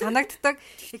шиг ингээд санагддаг.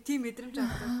 Яг тийм мэдрэмж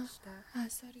авдаг шүү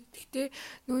дээ. Sorry. Гэхдээ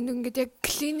нөгөө ингээд яг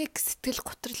клиник сэтгэл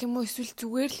гутрал юм уу эсвэл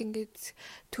зүгээр л ингээд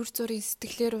төр зүрийн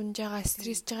сэтгэлээр унж байгаа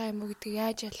стресс байгаа юм уу гэдгийг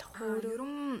яаж ялах вэ?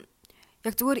 Ерөн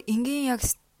яг зүгээр энгийн яг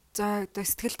за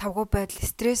сэтгэл тавгүй байдал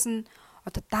стресс нь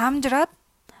одоо даамжраад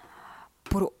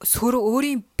бүр сөрөг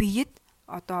өөрийн биед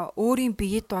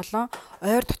болон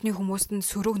ойр дотны хүмүүст нь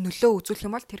сөрөг нөлөө үзүүлэх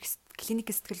юм бол тэр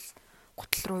клиникийн сэтгэл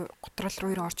гутрал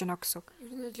руу орж ийнэ гэсэн үг.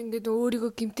 Ер нь л ингээд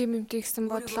өөрийгөө гэмтээ гэсэн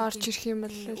бодлоо орж ирэх юм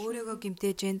бол өөрийгөө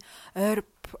гэмтээж гэн ойр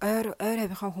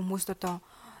хавийнхаа хүмүүст одоо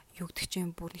юу гэдэг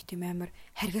чинь бүр нэг тийм амар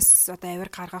харгас одоо авир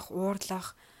гаргах,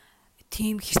 уурлах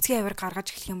тийм хэрцгий авир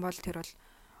гаргаж эхлэх юм бол тэр бол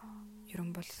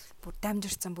ерөн бол бүр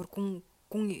дамжирцсан бүр гүн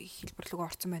хэлбэр рүү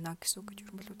орсон байна гэсэн үг гэж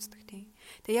ер нь бол үздэг тийм.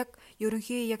 Тэгээ яг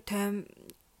ерөнхий яг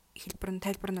тайлбар нь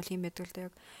бол юм байдаг л да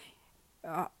яг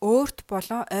өөрт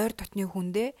болон ойр дотны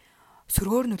хүндээ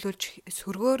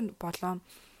сөргөөр болон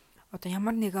одоо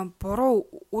ямар нэгэн буруу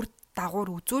үр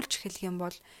дагавар үзүүлж эхлэх юм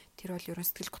бол тэр бол ерөн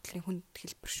сэтгэл гутлын хүнд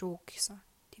хэлбэр шүү гэсэн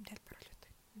тийм тайлбар бол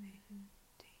байдаг.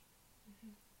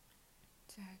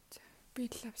 Би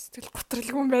л сэтгэл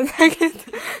гутралгүй юм байна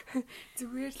гэдэг.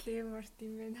 Зүгээр л эморт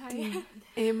юм байна. Хаяа.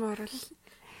 Эмор л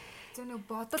зөв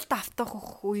бодолд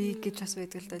автах үе гэж бас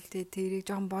байдаг л да. Тэрийг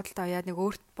жоохон бодолд аваад нэг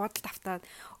бодолд автаад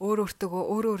өөрөө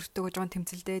жоохон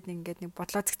тэмцэлдээд ингээд нэг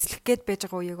бодлоо зэгцлэх гээд байж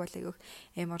байгаа үеийг бол айгүй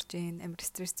эморж амар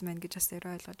стресс мэн гэж бас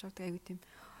өөрөө ойлгож байгаа. Айгүй тийм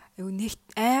айгүй нэг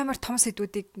амар том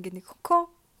сэдвүүдийг ингээд нэг хөнгөө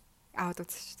аваад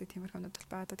үзчихдэг тиймэрхүү юмуд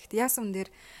бол байгаа. Гэхдээ яасан үнээр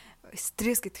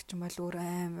стресс гэдэг чинь бол өөр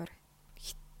амар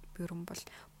ерөн бол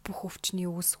бүх өвчний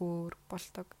үүсгүүр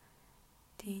болдог.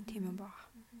 Тийм юм байна.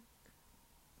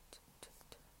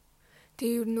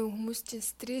 Тэгээ ер нь хүмүүс чинь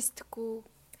стресстгүй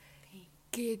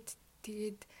гээд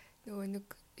тэгээд нөгөө нэг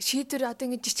шийдвэр одоо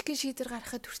ингэ жижигхэн шийдвэр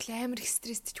гаргахад хүртэл амар их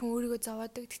стресстэй ч өөрийгөө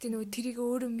зовоодаг. Гэхдээ нөгөө тэрийг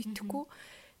өөрөө мэдэхгүй.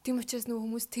 Тийм учраас нөгөө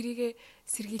хүмүүс тэрийгэ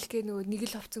сэргийлэхээ нөгөө нэг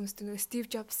л хувцас өмсдөг. Нөгөө Стив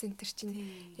Джобс энэ төр чинь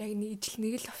яг нэг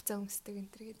л хувцас өмсдөг энэ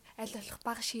төр гээд аль болох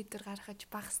бага шийдвэр гаргаж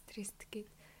бага стресстэй гээд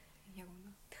яг үнэ.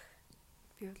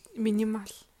 минимал.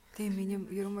 Тийм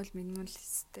ерөн бол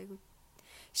минималисттэй айгу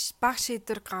баг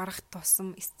шийдвэр гаргах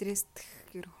тусам стресстэх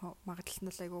ерөн магадлал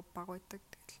нь айгу бага байдаг.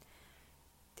 Тэгэл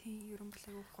тийм ерөн бол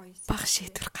айгу гоё. Баг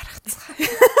шийдвэр гаргацгаа.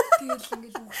 Тэгэл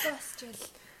ингээл өглөө осчвал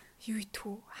юу идэх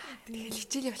үү? Тэгэл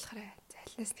хичээлээ болохоор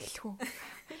зайлнаас эхлэх үү?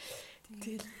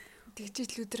 Тэгэл тэгжиж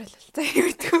л өдөр алцаа юу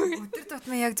идэх үү? Өдөр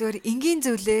тутмын яг зөвөр энгийн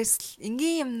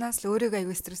юмнаас л өөрийгөө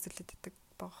айгу стрессүүлээд байдаг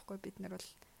баахгүй бид нар бол.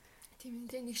 Тийм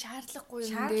нэг шаардлагагүй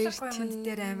юм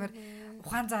дээр амар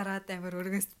ухаан зараад амар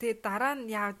өргөс. Тэгээ дараа нь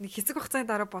яавд нэг хэсэг хугацааны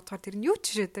дараа бодохоор тэр нь юу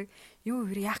ч шээдэг. Юу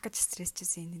хэр яах гэж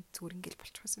стрессжсэн энэ зүгээр ингээл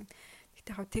болчихсон.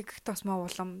 Гэтэ хав тэгэх тосмоо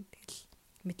улам тэгэл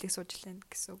мэдлэг сууж лээ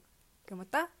гэсэн үг юм уу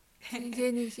да.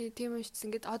 Тэгээ нэг тийм юм шигсэн.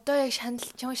 Ингээд одоо яг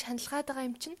шаналгаад байгаа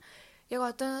юм чинь яг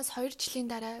одооноос 2 жилийн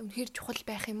дараа үнэхээр чухал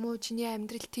байх юм уу? Чиний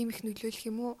амьдрал тийм их нөлөөлөх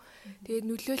юм уу? Тэгээ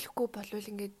нөлөөлөхгүй болвол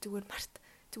ингээд зүгээр март.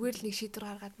 Зүгээр л нэг шийдвэр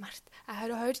гаргаад март.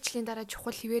 Харин 2 жилийн дараа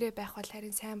чухал хിവэрэ байх бол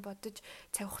харин сайн бодож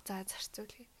цаг хугацаа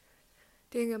зарцуулъя.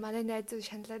 Тэгээ ингээ манай найзууд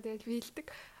шаналаад байл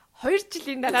бийлдэг. 2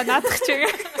 жилийн дараа наадах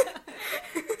чигээ.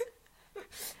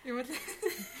 Юм л.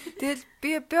 Тэгэл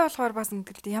би болохоор бас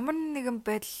ингэдэг л ямар нэгэн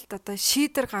байдалд одоо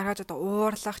шийдвэр гаргаж одоо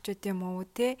уурлах ч гэдэм юм уу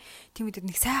те. Тийм үед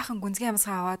нэг сайхан гүнзгий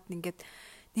ямсгаа аваад ингээд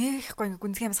нэг их гоё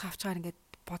гүнзгий ямсгаа авчгаар ингээд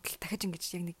бодол дахиж ингэж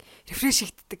яг нэг рефреш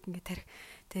хийгддэг ингээд тарих.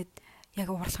 Тэгээд яг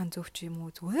уурлахын зөв ч юм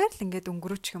уу зүгээр л ингээд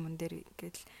өнгөрөөчих юм дээр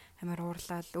ингээд амар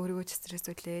уурлаад өөрийгөө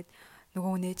стрессүүлээд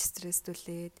нөгөө нээж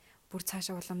стрессүүлээд бүр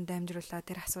цаашаа улам дамжруулаад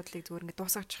тэр асуудлыг зүгээр ингээд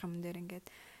дуусгачих юм дээр ингээд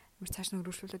ямар цааш нь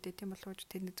өргөжлүүлээд байт юм болов уу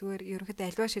тэнд зүгээр ерөнхийдөө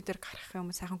альва шийдвэр гаргах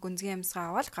юм сайхан гүнзгий амьсгаа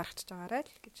аваад гаргачихж байгаарай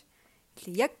л гэж.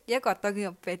 Яг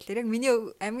одоогийн байдлаар яг миний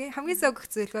хамгийн согх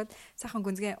зөвлөгөөд сайхан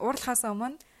гүнзгий уурлахаас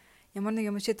өмнө ямар нэг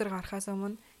юм шийдвэр гаргахаас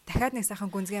өмнө дахиад нэг сайхан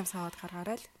гүнзгий амьсгаа аваад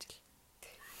гаргаарай л гэж.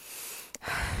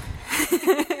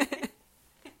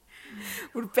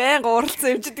 Үр байн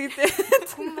ууралцсан юм чи гэдэг.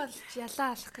 Хүн болж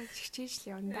ялаа алах гэж хичээж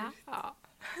л явна да.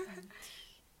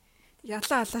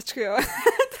 Ялаа алаачгүй юу?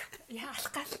 Яа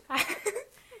алах гал.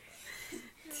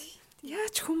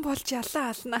 Яаж хүн болж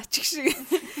ялаа алнаа ч шиг.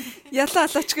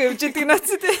 Ялаа алаачгүй юм чи гэдэг наац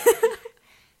тий.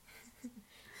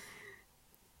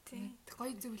 Тий.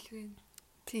 Гоё зөвлөгөө.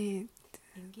 Тий.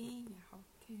 Энгийн яг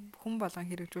хүн болгон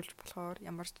хэрэгжүүлж болохоор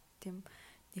ямар тийм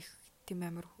нэг тийм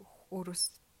амар өөрөөс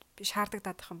шаарддаг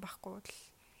даадах юм байхгүй л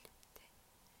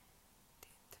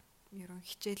тэгээд ерөн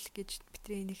хичээл гэж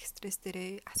бидний нэг стресс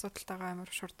дээрээ асуудалтайгаа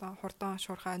амар хурдан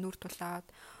шуурхаа нүр тулаад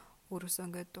өөрөөсөө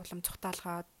ингээд улам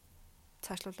цухтаалгаад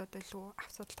цаашлуулаад илүү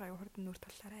асуудалтайгаа хурдан нүр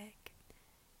тулаарай гэх.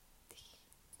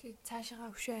 Тэгээд цаашаа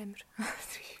өвшөө амир.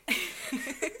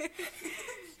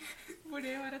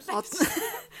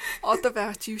 Одоо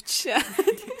байгаа чи юу ч.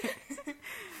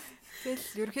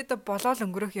 Тэгэл ерөөхдөө болоод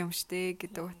өнгөрөх юм штэ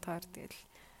гэдэг утгаар тэгэл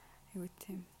юу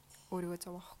тийм өөрийгөө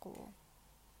зовоохгүй.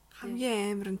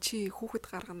 Хамгийн амар нь чи хүүхэд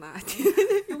гаргана тийм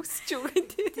үсч үг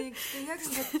тийм. Яг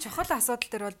ингээд чухал асуудал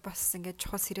дээр бол бас ингээд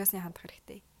чухал сериусны хандах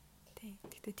хэрэгтэй. Тийм.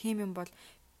 Гэхдээ тийм юм бол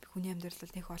хүний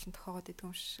амьдралд нэг олон тохиогод идэг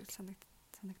юм шиг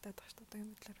санагдаад байгаа шүү дээ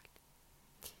одоогийн бодлоор бол.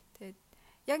 Тэгээд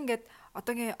яг ингээд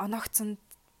одоогийн оногцонд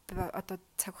одоо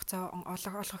цаг хугацаа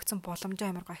олгогдсон боломжоо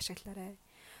амар гоё ашиглаарай.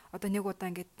 Одоо нэг удаа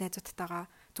ингээд найзуудтайгаа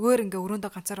зүгээр ингээ өрөөндөө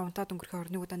ганцаараа унтаад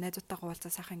өнгөрөхөөр нэг удаа найзуудтайгаа уулзаа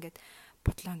сайхан ингээд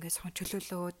бодлоо ингээд сон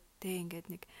чөлөөлөөд тэ ингээд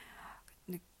нэг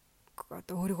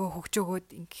одоо өөрийгөө хөгжөөгөөд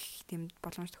ингэх тийм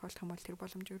боломж тохиолдох юм бол тэр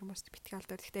боломж ер нь бас битгий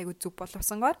алдаад гэхдээ айгүй зүв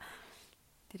боловсонгоор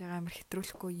тэрийг амар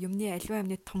хэтрүүлэхгүй юмны аливаа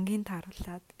юмны тунгийн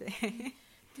тааруулаад гэ.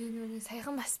 Би нэг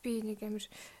саяхан бас би нэг амар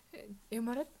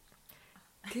юмараад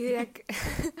тэгээ яг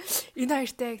энэ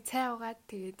хоёртай яг цай угаад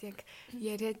тэгээд яг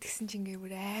яриад гисэн чинь ингээ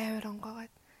бүр амар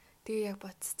онгоогоод тэгээ яг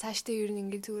боц цаашдаа ер нь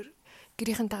ингээ зүгээр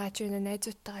гэрийнхэнтэйгаа ч вэ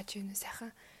найзуудтайгаа ч вэ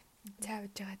сайхан цай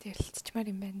ууж байгаа ярилцчмаар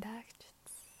юм байна да гэж.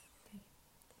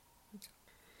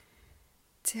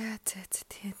 За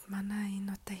тэгээд манай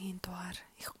энэ удаагийн дугаар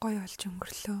их гоё болж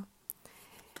өнгөрлөө.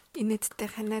 Инээдтэй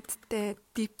ханаадтай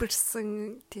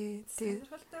дипэрсэн тий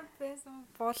сонирхолтой байсан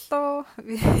болоо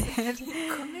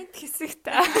Комент хэсэг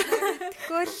та.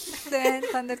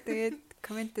 тэгвэл та нар тэгээд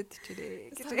комментэд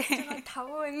ичээрэй гэж.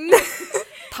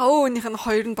 5 өөнийх нь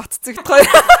 2 нь баццагдахгүй.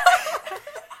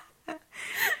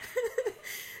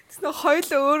 Тэснэ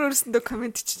хоёул өөр өөрсөндөө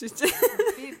комент ичиж.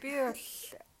 Би бол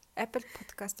Apple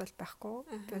podcast бол байхгүй.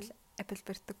 Би бол Apple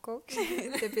бэрдэггүй.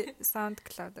 Тэгээд би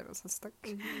SoundCloud-аар сонсдог.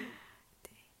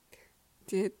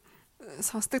 Тэгээд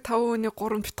сонсдог 5 өний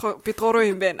 3 бид 3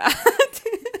 юм байна.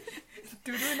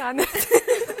 4 наа.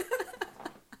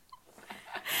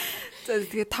 За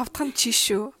тэгээд 5 дахь нь чи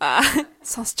шүү.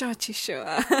 Сонсож байгаа чи шүү.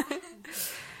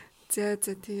 За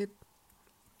тэгээд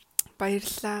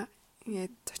баярлалаа.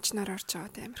 Ингээд зочноор орж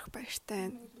аваад амирх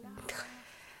баяртай байна.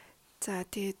 За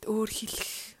тэгээд өөр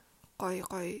хэлэх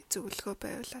гоё зөвлөгөө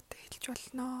байвал одоо хэлж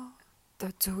болно. Одоо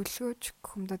зөвлөгөөч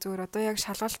хүмдэ зүгээр одоо яг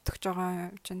шалгалт өгч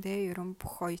байгаа юм чинь те ерөн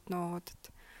бүх оюутнуудад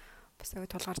бас яг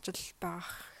тулгарч л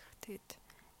байгаа. Тэгээд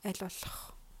аль болох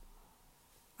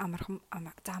амархан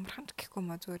гэхгүй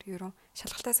мө зүгээр ерөн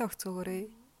шалгалтаасаа өгцөөгөөрэй.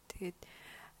 Тэгээд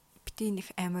бити нэг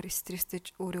амар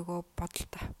стресстэй өөрийгөө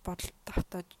бодолд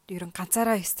автаад ерөн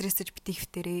ганцаараа стресстэй бити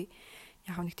хвтэрээ.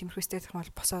 Яг нэг тиймэрхүү стресс бол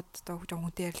босоод одоо жоохон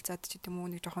хүнтэй ярилцаад ч гэдэм үү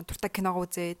нэг жоохон туртаа киног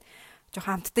үзээд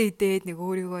жоохон хамтдаа идээд нэг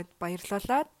өөрийгөө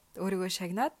баярлуулад өөрийгөө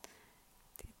шагнаад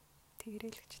тэгэрэй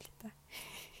л гэж хэлээ та.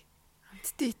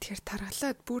 Хамтдаа итгэхээр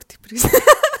таргалаад бүр депресс.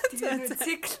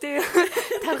 Циклтэй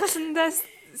таргалсандаа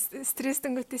стресс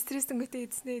дөнгөтэй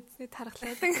эзнээ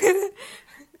таргалаад.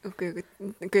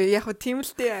 Үгүй яг хөө тийм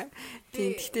л дээ.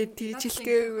 Тийм гэхдээ тэгж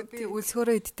хэлгээ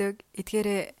үлсгөөрөө иддэг.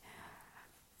 Эдгээрээ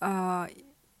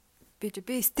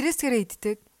би стрессгээрээ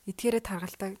иддэг. Эдгээрээ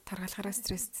таргалахаараа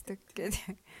стрессддэг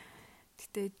гэдэг.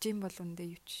 Гэтэ жим бол үндэ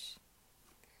юу ч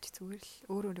зүгээр л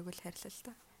өөрийгөө л хайрлаа л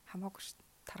та. Хамаагүй ш.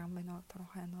 Тарган байна уу,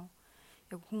 туранхай байна уу?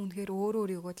 Яг хүн үнэхээр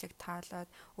өөрийгөө л яг таалаад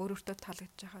өөрөөсөө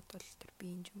таалагдж байхад бол тэр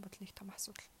биеийн жим бол нэг том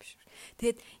асуудал биш.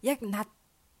 Тэгээд яг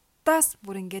надаас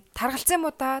бүр ингээд таргалцсан юм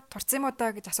уу да, турцсан юм уу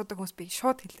да гэж асуудаг хүмүүс би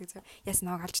шууд хэлдэг. Яс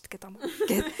нааг алж идэх гэдэг юм уу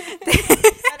гэд.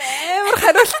 Амар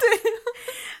хариулт.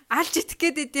 Алж идэх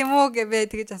гээд юм уу гэвэ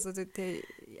тэгэж асуудаг те.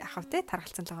 Яхав те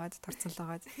таргалцсан л байгаа, турцсан л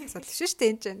байгаа асуудал шүү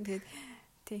дээ энэ ч. Тэгээд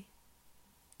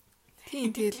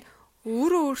тийм тэгэл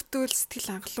Өөрөө өөртөө л сэтгэл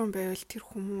хангалуун байвал тэр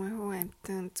хүмүүс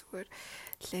амтан зүгээр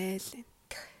лээл.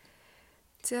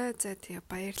 За тэгээ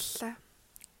баярлалаа.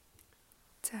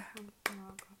 За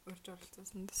урьж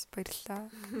оролцсондос баярлалаа.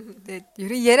 Тэгээд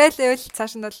ерөн яриа л байвал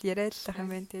цааш нь бол яриа л юм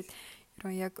байна. Тэгээд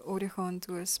ерөн яг өөрийнхөө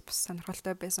зүгээс бас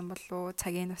сонирхолтой байсан болов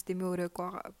цагийн нас дэмий өрөөг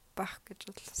байх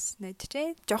гэж бас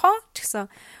найдажээ. Жохон ч гэсэн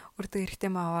өөртөө хэрэгтэй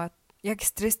аваад яг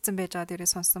стрессцэн байж байгаа дээрээ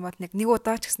сонссон бол нэг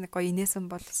удаа ч гэсэн гоё инээсэн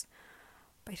бол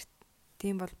баяр.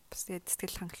 Тийм бол бас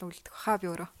сэтгэл хангалуун үлдэх хаа би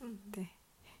өөрөө. Тий.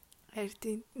 Харин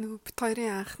тийм нөгөө бит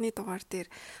хоёрын анхны дугаар дээр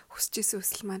хүсэжсэн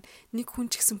хүсэл маань нэг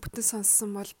хүн ч гэсэн бүтэн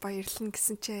сонссон бол баярлна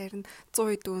гэсэн чи харин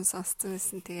 100 дүүн сонссон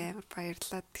байсан. Тэгээ амар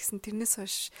баярлаад тэгсэн тэрнээс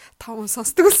хойш 5 хүн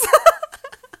сонсдог байсан.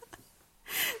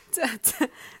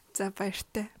 За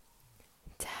баяртай.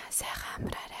 За сайхан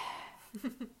амраарай.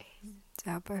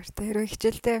 За баяртай. Хэрвээ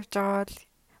хичээлдээ явж байгаа бол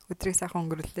өдрийг сайхан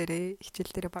өнгөрүүлээрэй.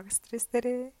 Хичээл дээр бага стресс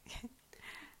дээрээ.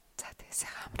 За тэгээ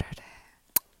сайхан амраарай.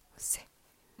 Үсэ.